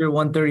 right after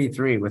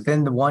 133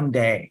 within the one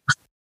day.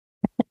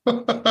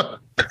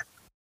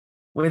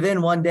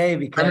 Within one day,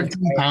 because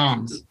 17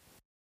 pounds.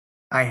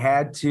 I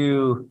had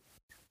to,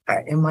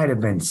 it might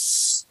have been,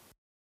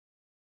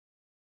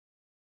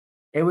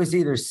 it was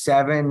either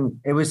 7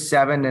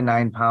 to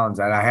 9 pounds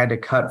that I had to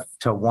cut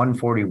to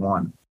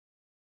 141.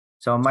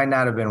 So it might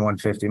not have been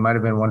 150, it might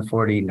have been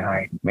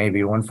 149,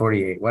 maybe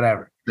 148,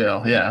 whatever.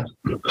 Yeah.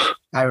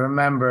 I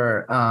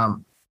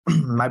remember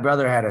my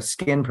brother had a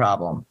skin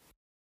problem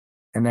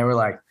and they were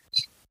like,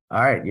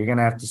 all right, you're going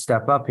to have to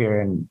step up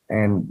here. And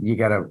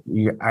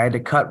I had to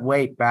cut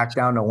weight back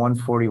down to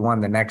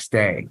 141 the next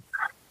day.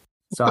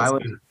 So I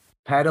was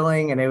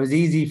pedaling and it was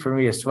easy for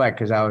me to sweat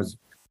because I was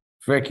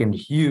freaking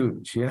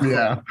huge, you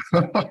know?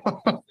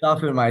 Yeah.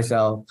 Stuffing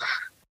myself.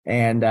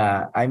 And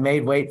I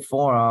made weight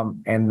for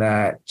him and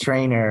the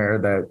trainer,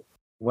 the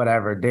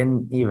whatever,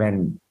 didn't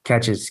even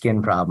catch his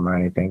skin problem or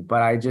anything.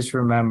 But I just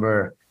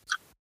remember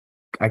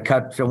I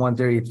cut to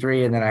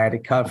 133 and then I had to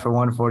cut for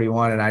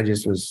 141 and I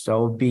just was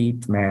so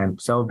beat, man.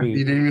 So beat.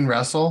 You didn't even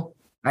wrestle?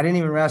 I didn't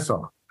even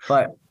wrestle.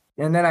 And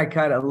then I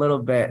cut a little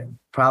bit,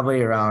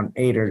 probably around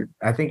 8 or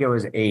I think it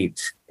was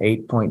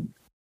 8.2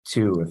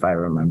 if I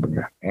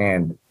remember.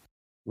 And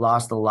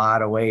lost a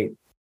lot of weight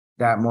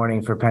that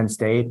morning for Penn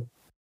State.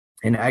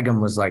 And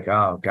Eggum was like,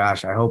 oh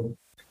gosh, I hope,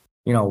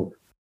 you know,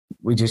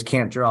 we just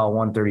can't draw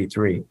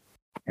 133.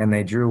 And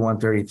they drew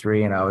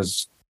 133 and I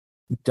was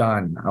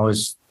done. I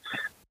was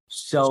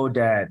so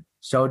dead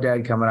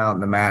coming out in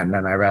the mat. And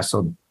then I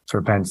wrestled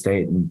for Penn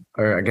State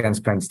or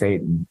against Penn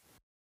State. And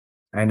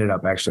I ended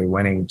up actually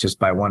winning just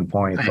by 1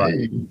 point. But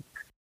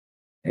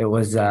it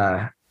was,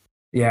 at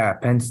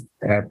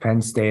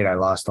Penn State, I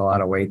lost a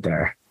lot of weight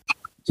there.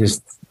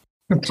 Just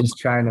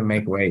trying to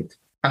make weight.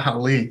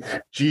 Golly,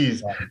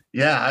 geez.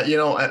 Yeah. You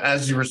know,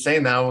 as you were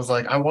saying that, I was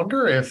like, I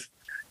wonder if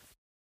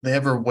they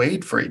ever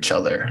weighed for each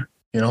other,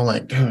 you know,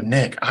 like, dude,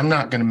 Nick, I'm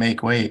not going to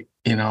make weight,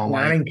 you know.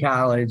 Not in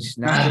college.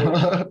 No,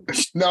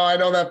 I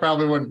know that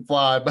probably wouldn't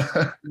fly,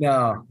 but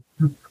no.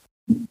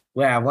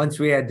 Yeah. Once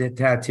we had the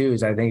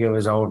tattoos, I think it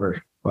was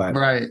over, but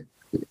right.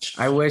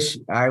 I wish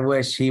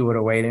he would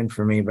have weighed in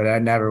for me, but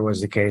that never was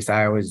the case.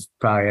 I always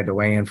probably had to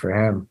weigh in for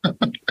him.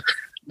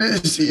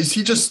 Is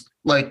he just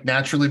like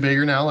naturally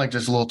bigger now? Like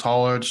just a little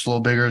taller, just a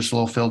little bigger, just a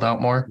little filled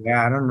out more?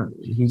 Yeah, I don't know.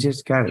 He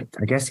just got it.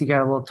 I guess he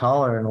got a little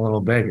taller and a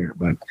little bigger.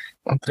 But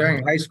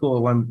during high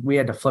school, when we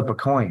had to flip a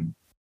coin,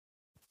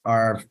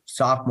 our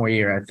sophomore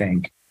year, I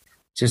think,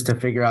 just to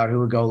figure out who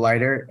would go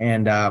lighter.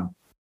 And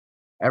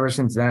ever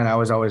since then, I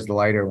was always the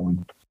lighter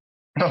one.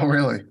 Oh,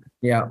 really?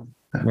 Yeah.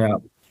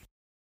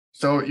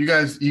 So you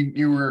guys,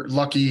 you were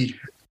lucky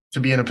to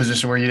be in a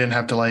position where you didn't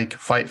have to like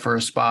fight for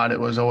a spot. It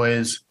was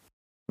always,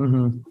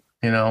 you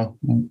know,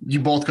 you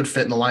both could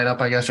fit in the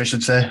lineup, I guess I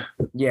should say.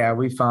 Yeah,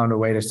 we found a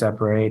way to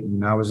separate,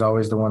 and I was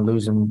always the one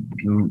losing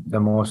the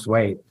most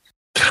weight.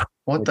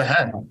 What the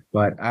heck?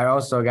 But I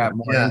also got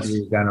more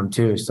injuries than him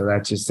too, so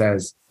that just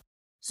says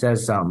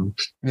something.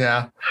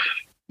 Yeah.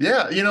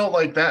 You know,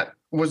 like that.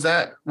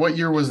 What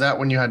year was that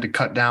when you had to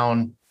cut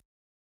down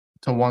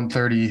to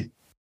 130?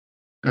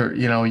 Or,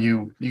 you know,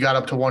 you got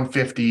up to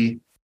 150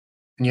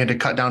 and you had to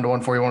cut down to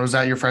 141. Was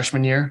that your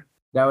freshman year?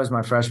 That was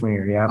my freshman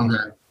year. Yeah. Okay.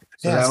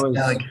 So that was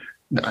like,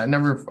 I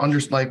never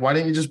understood, like, why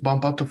didn't you just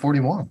bump up to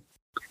 41?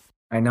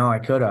 I know I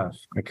could have,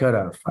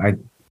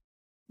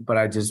 but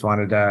I just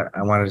wanted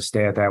to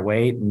stay at that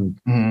weight. And,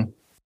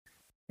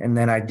 and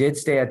then I did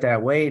stay at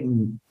that weight,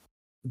 and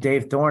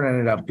Dave Thorne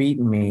ended up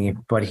beating me,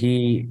 but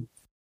he,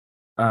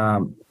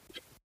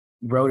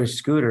 rode a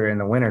scooter in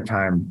the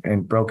wintertime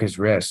and broke his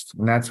wrist.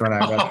 And that's when I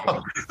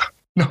wrestled.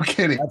 No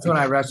kidding. That's when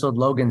I wrestled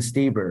Logan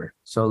Stieber.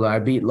 So I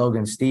beat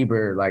Logan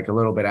Stieber like a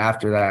little bit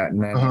after that.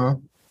 And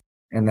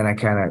then I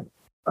kind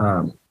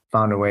of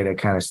found a way to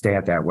kind of stay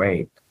at that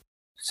weight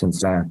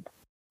since then.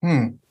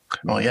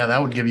 Well, yeah,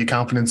 that would give you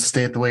confidence to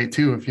stay at the weight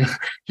too. If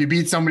you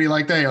beat somebody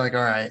like that, you're like,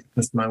 all right,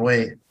 this is my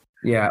weight.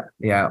 Yeah.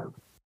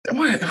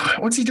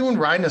 What's he doing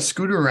riding a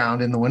scooter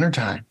around in the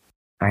wintertime?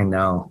 I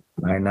know.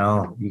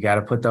 You got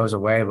to put those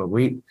away, but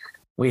we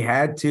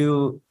had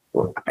to.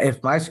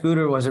 If my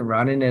scooter wasn't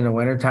running in the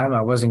wintertime,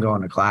 I wasn't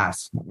going to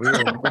class.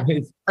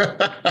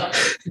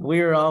 We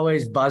were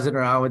always buzzing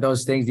around with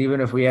those things, even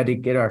if we had to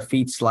get our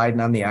feet sliding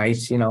on the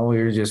ice. We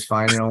were just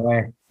finding a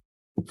way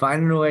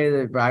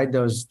to ride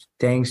those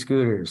dang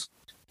scooters.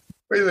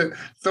 Wait a minute.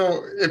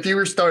 So if you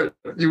would start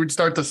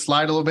to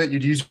slide a little bit,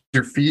 you'd use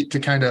your feet to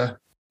kind of.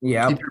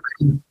 Yeah.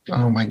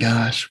 Oh my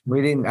gosh.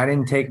 I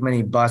didn't take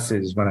many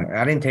buses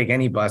I didn't take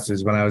any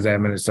buses when I was at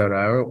Minnesota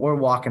or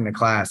walking to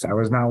class. I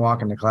was not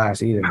walking to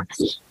class either.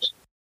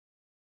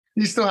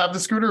 You still have the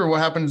scooter, or what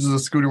happens to the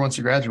scooter once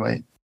you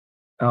graduate?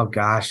 Oh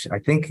gosh. I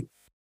think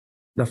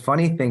the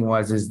funny thing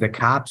is the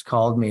cops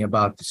called me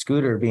about the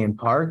scooter being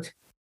parked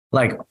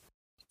like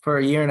for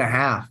a year and a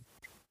half.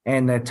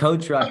 And the tow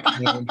truck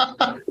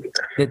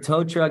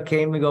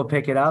came to go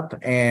pick it up,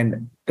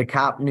 and the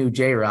cop knew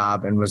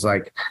J-Rob and was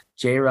like,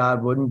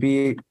 J-Rob wouldn't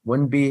be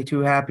too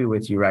happy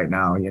with you right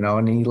now,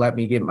 and he let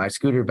me get my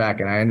scooter back,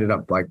 and I ended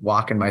up like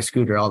walking my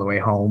scooter all the way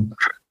home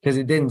because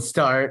it didn't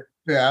start.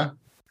 Yeah.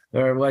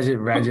 Or was it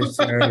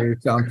registered or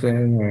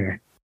something? Or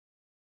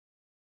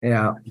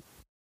yeah.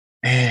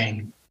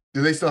 Dang.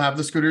 Do they still have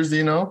the scooters, do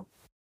you know?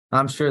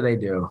 I'm sure they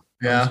do.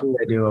 Yeah. I'm sure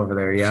they do over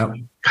there, yeah.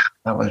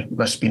 That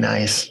must be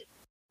nice.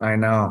 I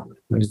know.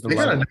 They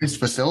got a nice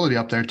facility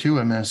up there too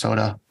in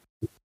Minnesota.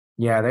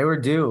 Yeah, they were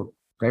due.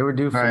 They were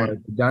due for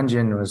it. The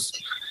dungeon was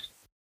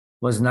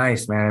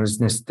nice, man. It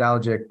was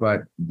nostalgic,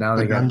 but now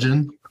they got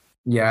dungeon.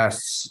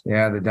 Yes,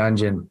 yeah, the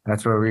dungeon.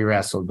 That's where we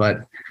wrestled.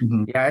 But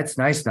yeah, it's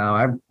nice now.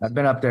 I've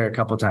been up there a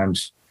couple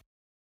times.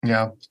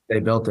 Yeah, they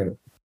built it.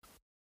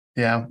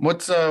 Yeah,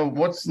 what's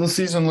the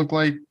season look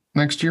like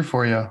next year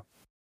for you?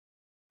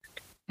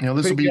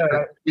 This will be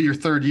your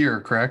third year,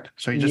 correct?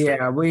 So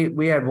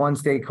we had one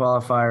state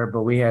qualifier,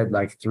 but we had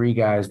like three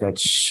guys that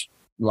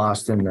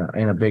lost in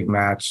a big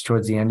match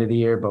towards the end of the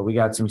year. But we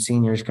got some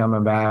seniors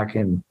coming back,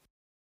 and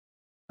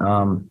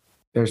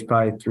there's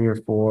probably 3 or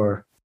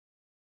 4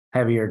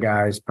 heavier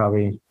guys.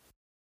 Probably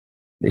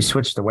they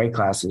switched the weight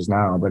classes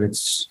now, but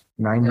it's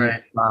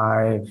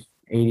 95,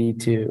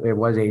 82. It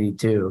was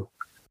 82,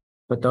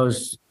 but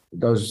those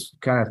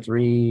kind of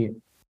three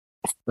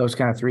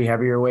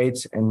heavier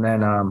weights, and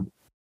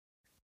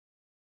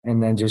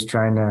then just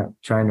trying to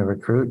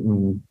recruit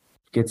and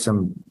get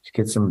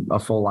a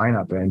full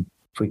lineup in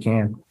if we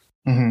can.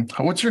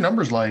 Mm-hmm. What's your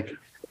numbers like?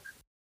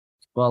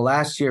 Well,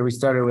 last year we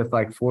started with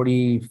like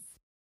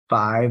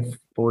 45,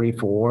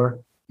 44.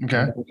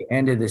 Okay. We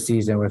ended the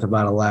season with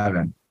about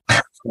 11.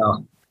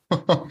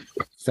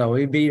 So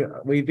we beat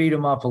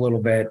them up a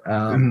little bit.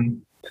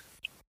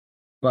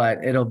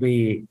 But it'll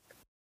be,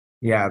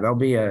 there'll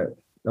be a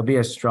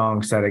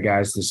strong set of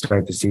guys to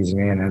start the season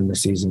and end the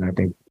season, I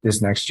think,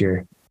 this next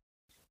year.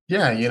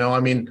 Yeah,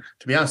 to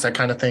be honest, that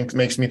kind of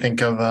makes me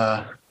think of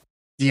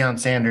Deion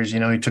Sanders.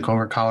 He took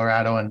over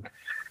Colorado, and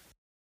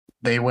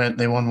they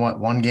won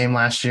one game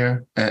last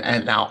year,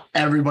 and now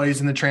everybody's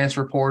in the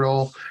transfer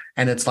portal,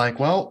 and it's like,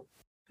 well,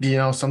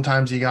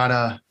 sometimes you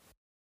gotta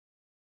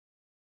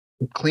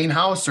clean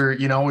house, or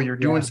you're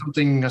doing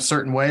something a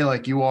certain way,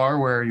 like you are,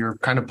 where you're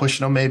kind of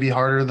pushing them maybe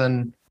harder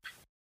than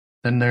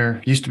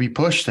they're used to be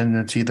pushed, and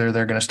it's either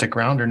they're going to stick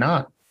around or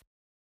not.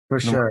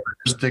 For sure,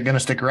 they're going to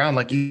stick around.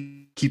 Like you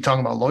keep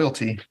talking about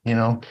loyalty,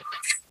 That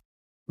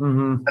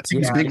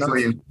seems big for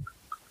you.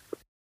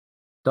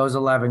 Those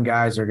 11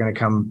 guys are going to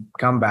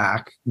come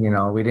back.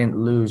 We didn't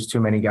lose too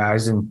many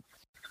guys, and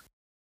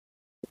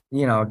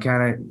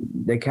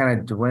they kind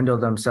of dwindle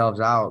themselves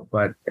out.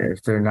 But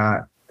if they're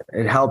not,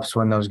 it helps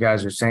when those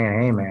guys are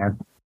saying, "Hey, man,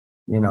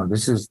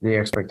 this is the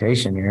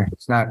expectation here.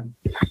 It's not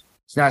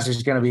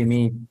just going to be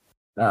me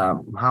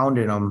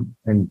hounding them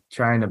and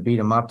trying to beat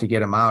them up to get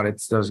them out.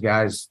 It's those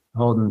guys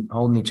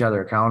holding each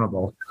other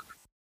accountable."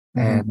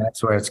 And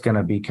that's where it's going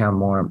to become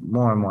more and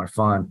more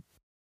fun.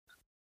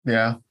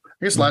 Yeah.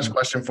 I guess last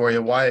question for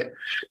you. Why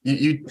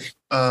you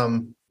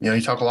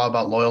talk a lot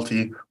about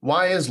loyalty.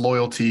 Why is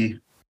loyalty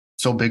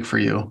so big for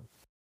you?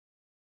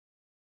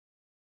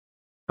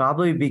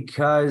 Probably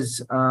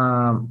because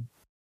of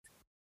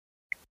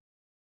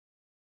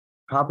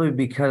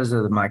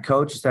my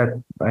coach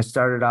that I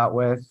started out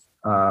with,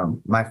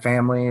 my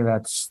family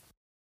that's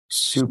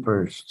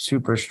super,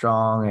 super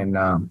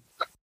strong,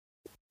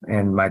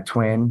 and my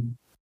twin.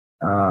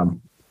 But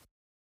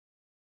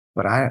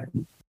I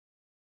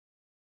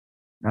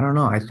don't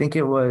know. I think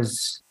it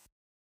was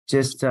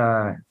just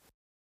a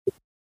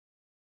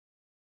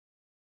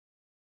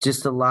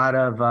lot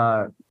of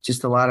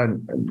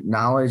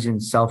knowledge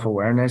and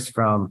self-awareness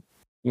from,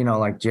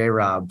 like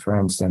J-Rob, for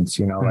instance,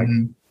 like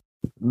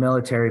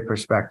military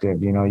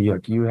perspective,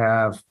 you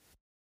have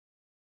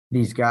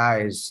these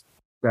guys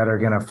that are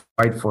going to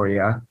fight for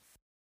you.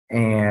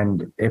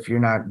 And if you're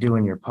not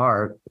doing your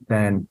part,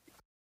 then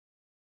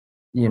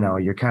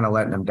you're kind of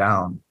letting them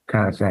down,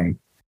 kind of thing.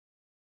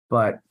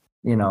 But,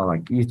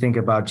 like you think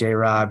about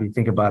J-Rob, you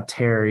think about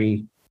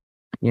Terry,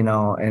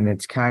 and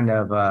it's kind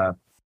of,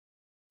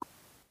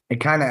 it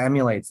kind of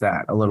emulates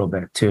that a little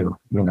bit too,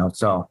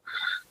 So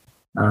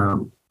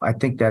I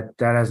think that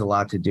has a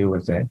lot to do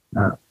with it.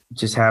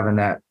 Just having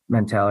that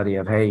mentality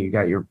of, hey, you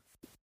got your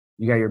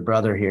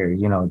brother here,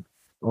 you know,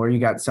 or you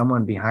got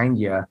someone behind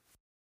you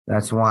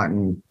that's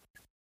wanting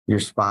your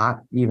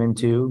spot even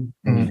too.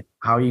 And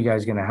how are you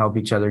guys going to help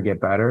each other get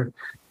better?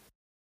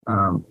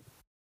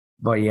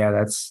 But yeah,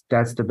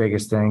 that's the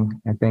biggest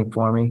thing I think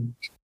for me.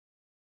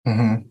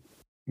 Mm-hmm.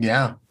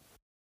 Yeah.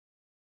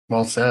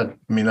 Well said.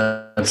 I mean,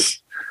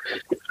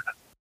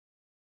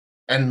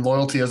 and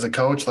loyalty as a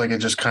coach, like it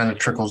just kind of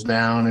trickles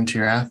down into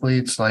your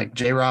athletes. Like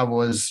J-Rob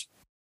was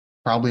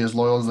probably as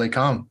loyal as they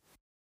come.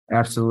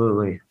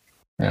 Absolutely.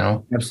 You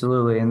know?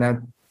 Absolutely. And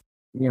that,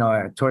 you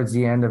know, towards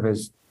the end of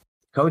his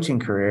coaching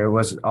career it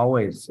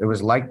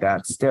was like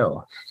that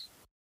still.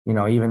 You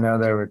know, even though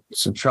there were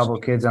some trouble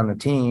kids on the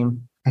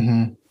team,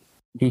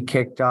 he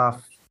kicked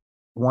off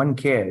one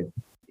kid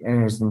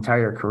in his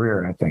entire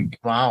career, I think.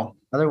 Wow.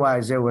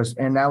 Otherwise that was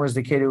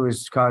the kid who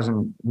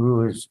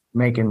was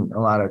making a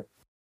lot of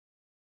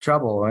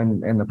trouble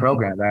in the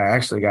program. That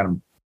actually got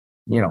him,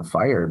 you know,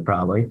 fired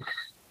probably.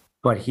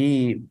 But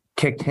he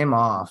kicked him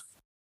off,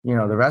 you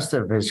know, the rest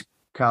of his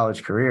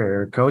college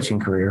career, coaching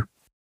career.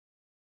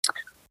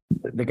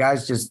 The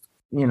guys just,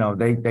 you know,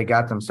 they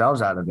got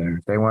themselves out of there.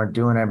 If they weren't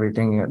doing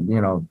everything,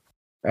 you know,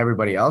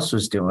 everybody else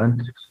was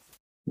doing,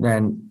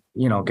 then,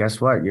 you know, guess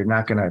what? You're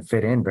not going to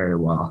fit in very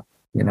well,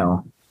 you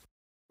know.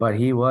 But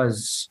he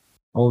was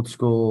old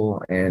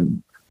school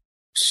and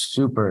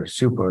super,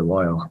 super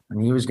loyal.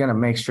 And he was going to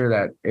make sure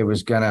that it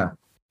was going to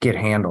get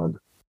handled,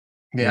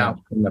 you know,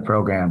 in the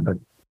program. But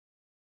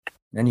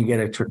then you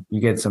get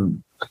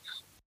some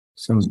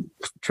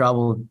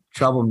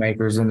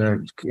troublemakers in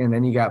there, and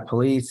then you got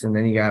police, and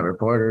then you got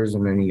reporters,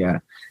 and then you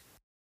got,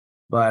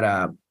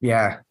 but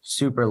yeah,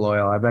 super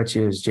loyal. I bet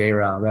you is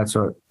J-Rob. That's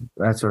what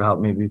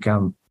helped me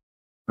become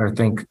or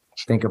think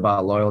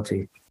about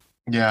loyalty.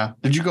 Yeah.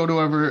 Did you go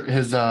to ever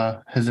his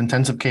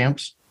intensive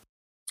camps?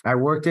 I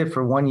worked it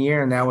for 1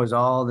 year, and that was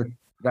all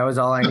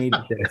I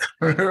needed to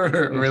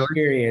really?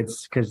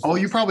 Periods. Cause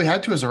you probably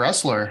had to as a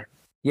wrestler.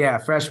 Yeah.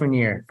 Freshman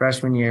year,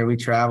 we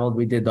traveled,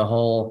 we did the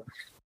whole,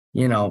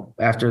 you know,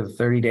 after the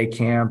 30-day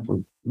camp,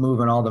 we're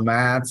moving all the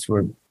mats,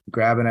 we're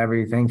grabbing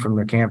everything from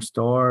the camp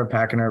store,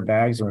 packing our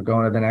bags, and we're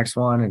going to the next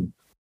one.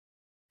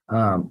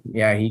 And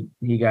yeah,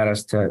 he got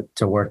us to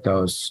work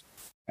those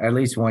at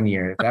least 1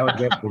 year. That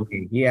was it for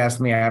me. He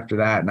asked me after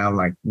that, and I'm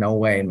like, no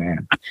way,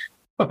 man.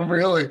 Oh,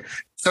 really?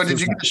 So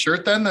did you get a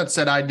shirt then that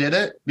said I did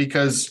it?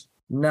 Because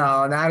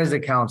no, not as a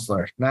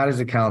counselor,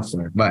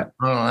 but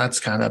that's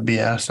kind of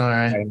BS. All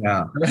right. I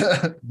know.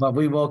 But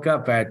we woke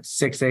up at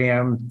 6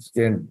 a.m.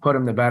 and put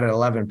him to bed at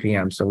 11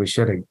 p.m. So we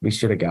should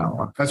have got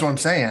one. That's what I'm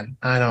saying.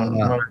 I don't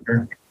know.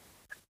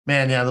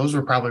 Man, yeah, those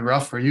were probably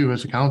rough for you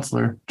as a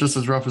counselor, just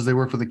as rough as they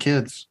were for the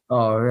kids.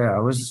 Oh yeah,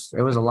 it was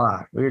a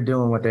lot. We were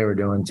doing what they were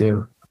doing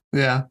too.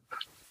 Yeah.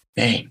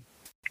 Dang.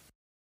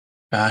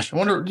 Gosh, I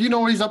wonder. Do you know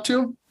what he's up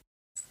to?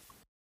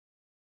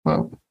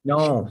 Well,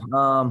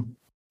 no.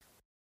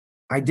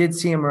 I did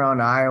see him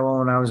around Iowa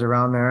when I was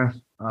around there.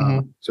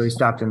 So he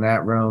stopped in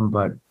that room,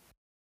 but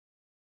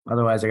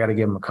otherwise I got to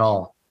give him a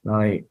call now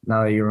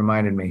that you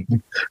reminded me.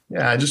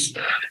 Yeah, I just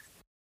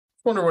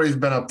wonder what he's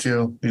been up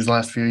to these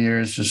last few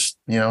years. Just,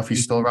 you know, if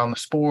he's still around the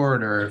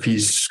sport or if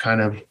he's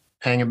kind of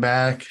hanging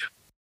back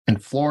in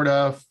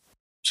Florida,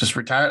 just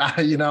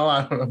retired. You know,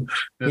 I don't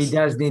know. He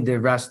does need to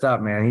rest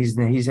up, man. He's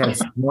had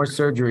more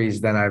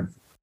surgeries than I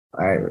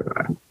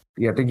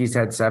think he's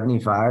had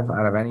 75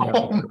 out of any.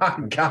 Oh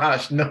my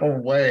gosh, no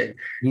way.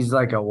 He's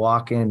like a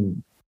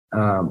walk-in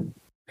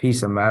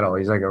piece of metal.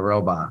 He's like a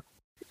robot.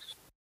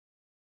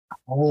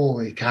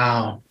 Holy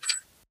cow.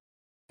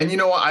 And you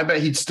know what? I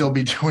bet he'd still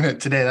be doing it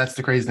today. That's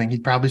the crazy thing.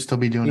 He'd probably still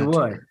be doing it. He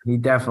would. He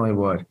definitely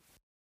would.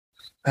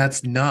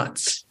 That's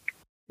nuts.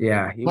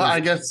 Yeah. I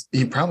guess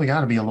he probably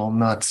got to be a little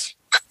nuts.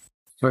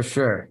 For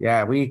sure.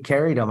 Yeah. We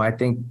carried him, I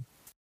think,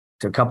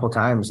 a couple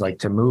times, like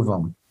to move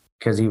him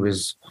because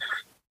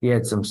he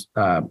had some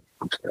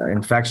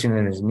infection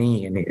in his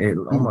knee, and it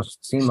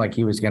almost seemed like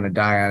he was going to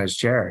die on his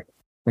chair,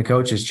 the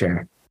coach's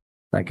chair.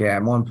 Like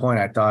at one point,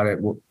 I thought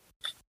it was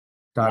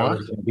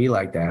going to be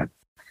like that.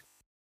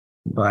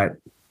 But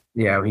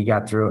yeah, he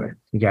got through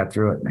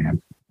it.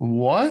 Man.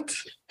 What?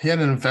 He had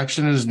an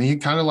infection in his knee,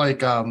 kind of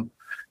like you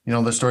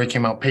know, the story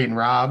came out. Peyton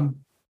Robb.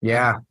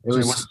 Yeah, it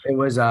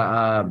was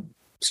a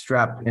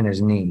strep in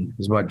his knee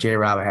is what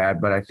J-Rob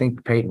had, but I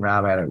think Peyton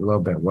Robb had it a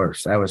little bit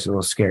worse. That was a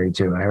little scary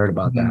too. I heard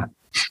about that.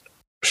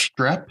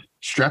 Strep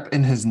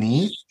in his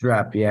knee?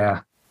 Strep,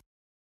 yeah.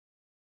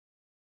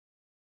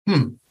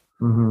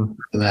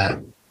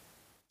 That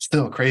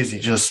still crazy.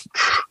 Just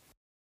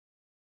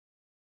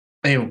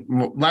anyway,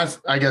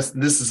 I guess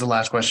this is the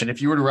last question.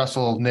 If you were to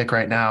wrestle Nick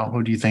right now,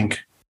 who do you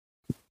think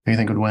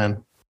would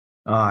win?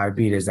 Oh, I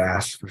beat his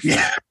ass for sure.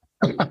 Yeah.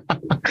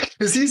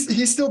 Is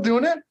he's still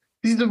doing it?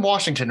 He's in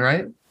Washington,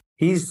 right?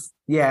 He's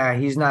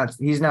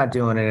not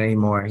doing it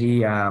anymore.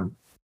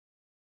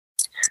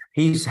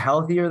 He's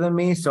healthier than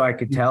me, so I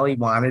could tell he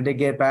wanted to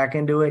get back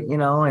into it, you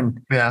know,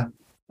 and yeah.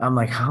 I'm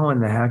like, how in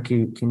the heck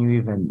can you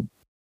even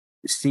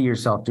see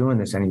yourself doing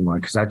this anymore.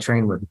 Cause I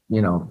train with,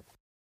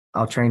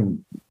 I'll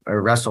train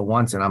or wrestle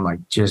once and I'm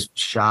like just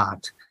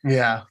shocked.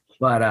 Yeah.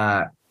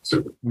 But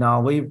no,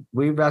 we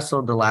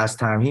wrestled the last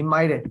time. He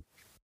might have.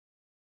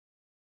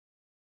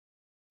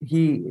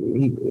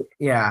 We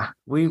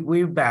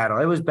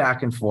battled. It was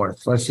back and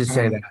forth. Let's just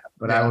say that.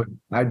 But Yeah.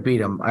 I'd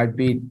beat him. I'd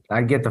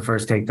get the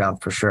first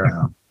takedown for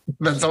sure.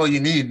 That's all you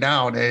need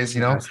nowadays,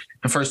 the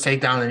first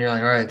takedown and you're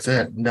like, all right, that's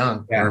it. I'm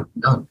done. Yeah. We're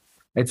done.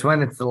 It's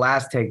when it's the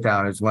last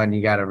takedown is when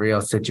you got a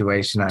real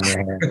situation on your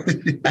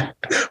hands.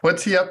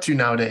 What's he up to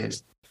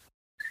nowadays?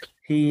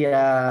 He's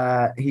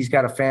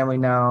got a family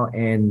now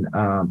in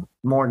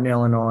Morton,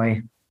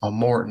 Illinois. Oh,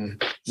 Morton.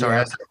 Sorry,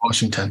 that's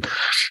Washington.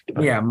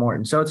 Yeah,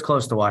 Morton. So it's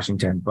close to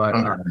Washington, but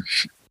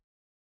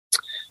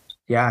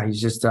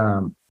he's just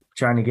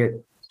trying to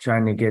get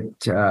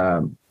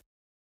to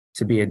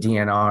be a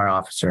DNR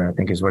officer, I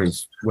think is what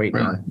he's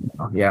waiting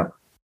on. Yeah.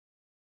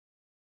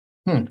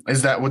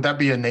 Would that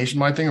be a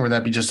nationwide thing or would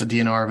that be just a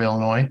DNR of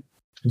Illinois?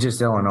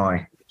 Just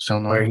Illinois.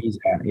 Where he's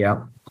at.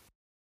 Yeah.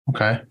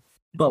 Okay.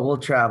 But we'll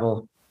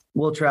travel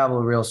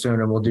real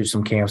soon and we'll do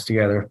some camps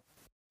together.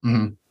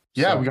 Mm-hmm.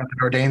 Yeah. So, we got the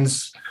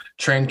Dardanes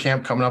train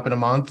camp coming up in a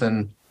month.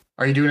 And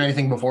are you doing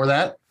anything before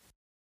that?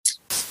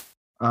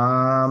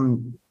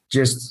 No.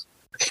 Just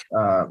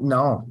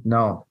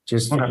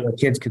the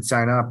kids could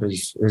sign up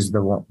is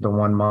the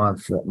 1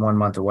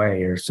 month away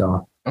here.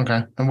 So.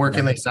 Okay. And where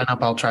can they sign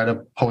up? I'll try to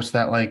post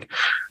that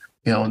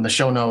in the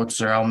show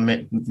notes, or I'll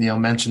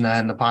mention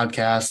that in the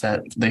podcast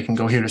that they can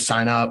go here to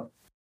sign up.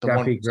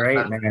 That'd be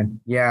great, man.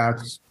 Yeah.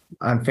 It's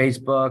on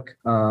Facebook,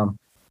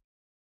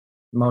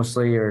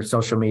 mostly, or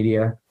social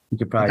media. You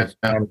could probably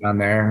find it on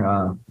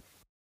there.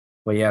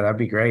 But yeah, that'd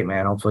be great,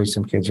 man. Hopefully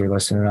some kids are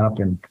listening up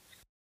and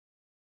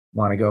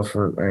want to go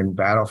and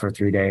battle for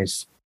 3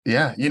 days.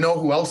 Yeah. You know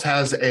who else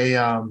has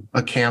a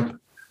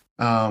camp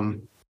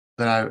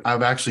that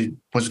I've actually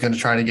was going to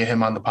try to get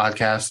him on the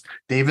podcast?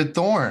 David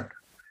Thorne.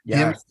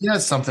 Yeah. He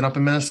has something up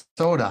in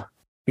Minnesota.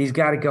 He's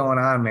got it going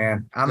on,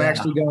 man. I'm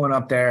actually going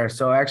up there.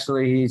 So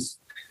actually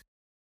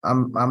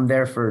I'm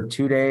there for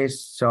 2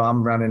 days. So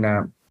I'm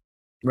running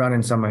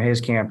some of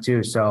his camp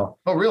too. So.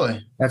 Oh,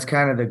 really? That's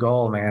kind of the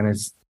goal, man,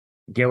 is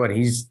get what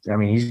he's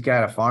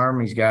got a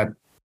farm. He's got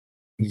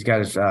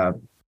his,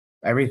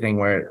 everything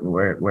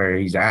where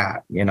he's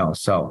at,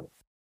 so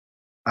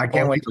I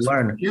can't wait to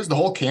learn. He has the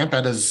whole camp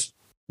at his.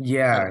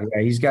 Yeah.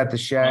 He's got the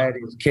shed.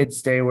 His kids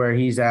stay where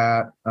he's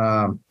at.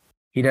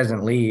 He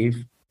doesn't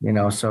leave,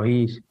 so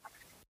he's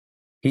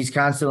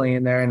constantly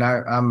in there, and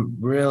I'm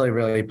really,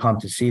 really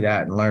pumped to see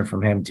that and learn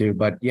from him too.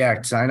 But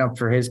yeah, sign up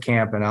for his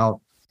camp and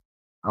I'll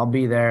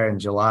be there in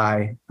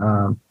July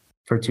for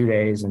 2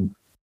 days. And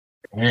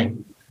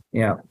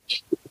yeah.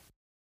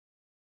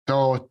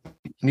 So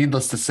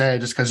needless to say,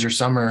 just because you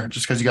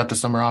got the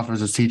summer off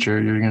as a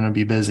teacher, you're going to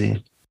be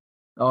busy.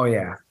 Oh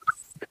yeah.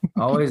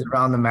 Always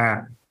around the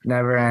mat.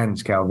 Never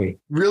ends, Kelby.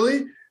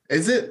 Really?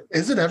 Is it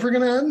ever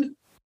going to end?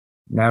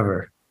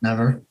 Never.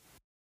 Never.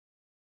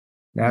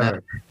 I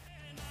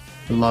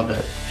love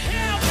it.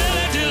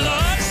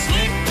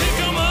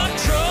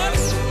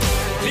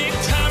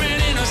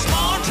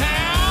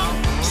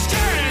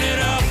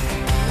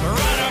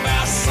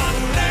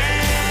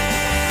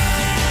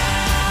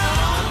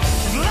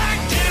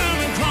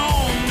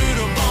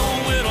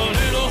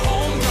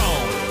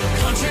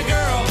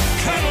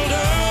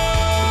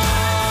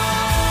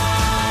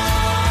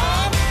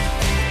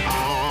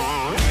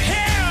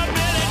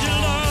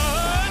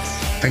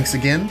 Thanks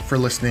again for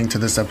listening to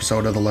this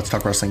episode of the Let's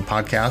Talk Wrestling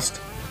podcast.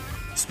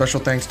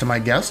 Special thanks to my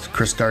guest,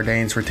 Chris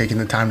Dardanes, for taking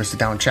the time to sit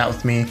down and chat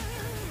with me.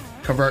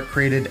 Cover art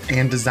created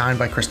and designed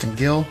by Kristen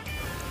Gill.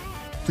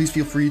 Please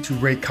feel free to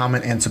rate,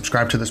 comment, and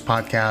subscribe to this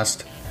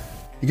podcast.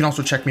 You can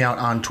also check me out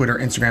on Twitter,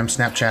 Instagram,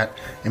 Snapchat,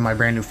 and my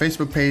brand new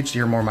Facebook page to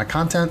hear more of my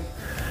content.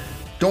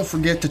 Don't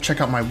forget to check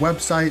out my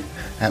website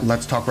at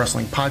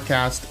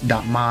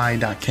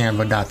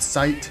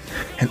letstalkwrestlingpodcast.my.canva.site.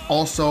 And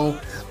also,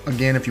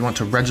 again, if you want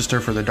to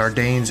register for the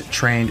Dardanes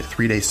Trained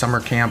 3-day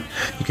summer camp,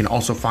 you can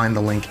also find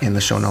the link in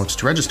the show notes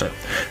to register.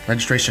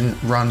 Registration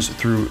runs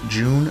through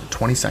June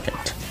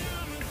 22nd.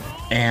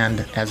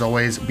 And as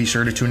always, be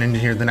sure to tune in to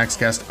hear the next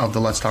guest of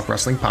the Let's Talk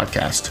Wrestling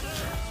podcast.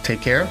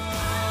 Take care.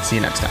 See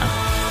you next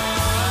time.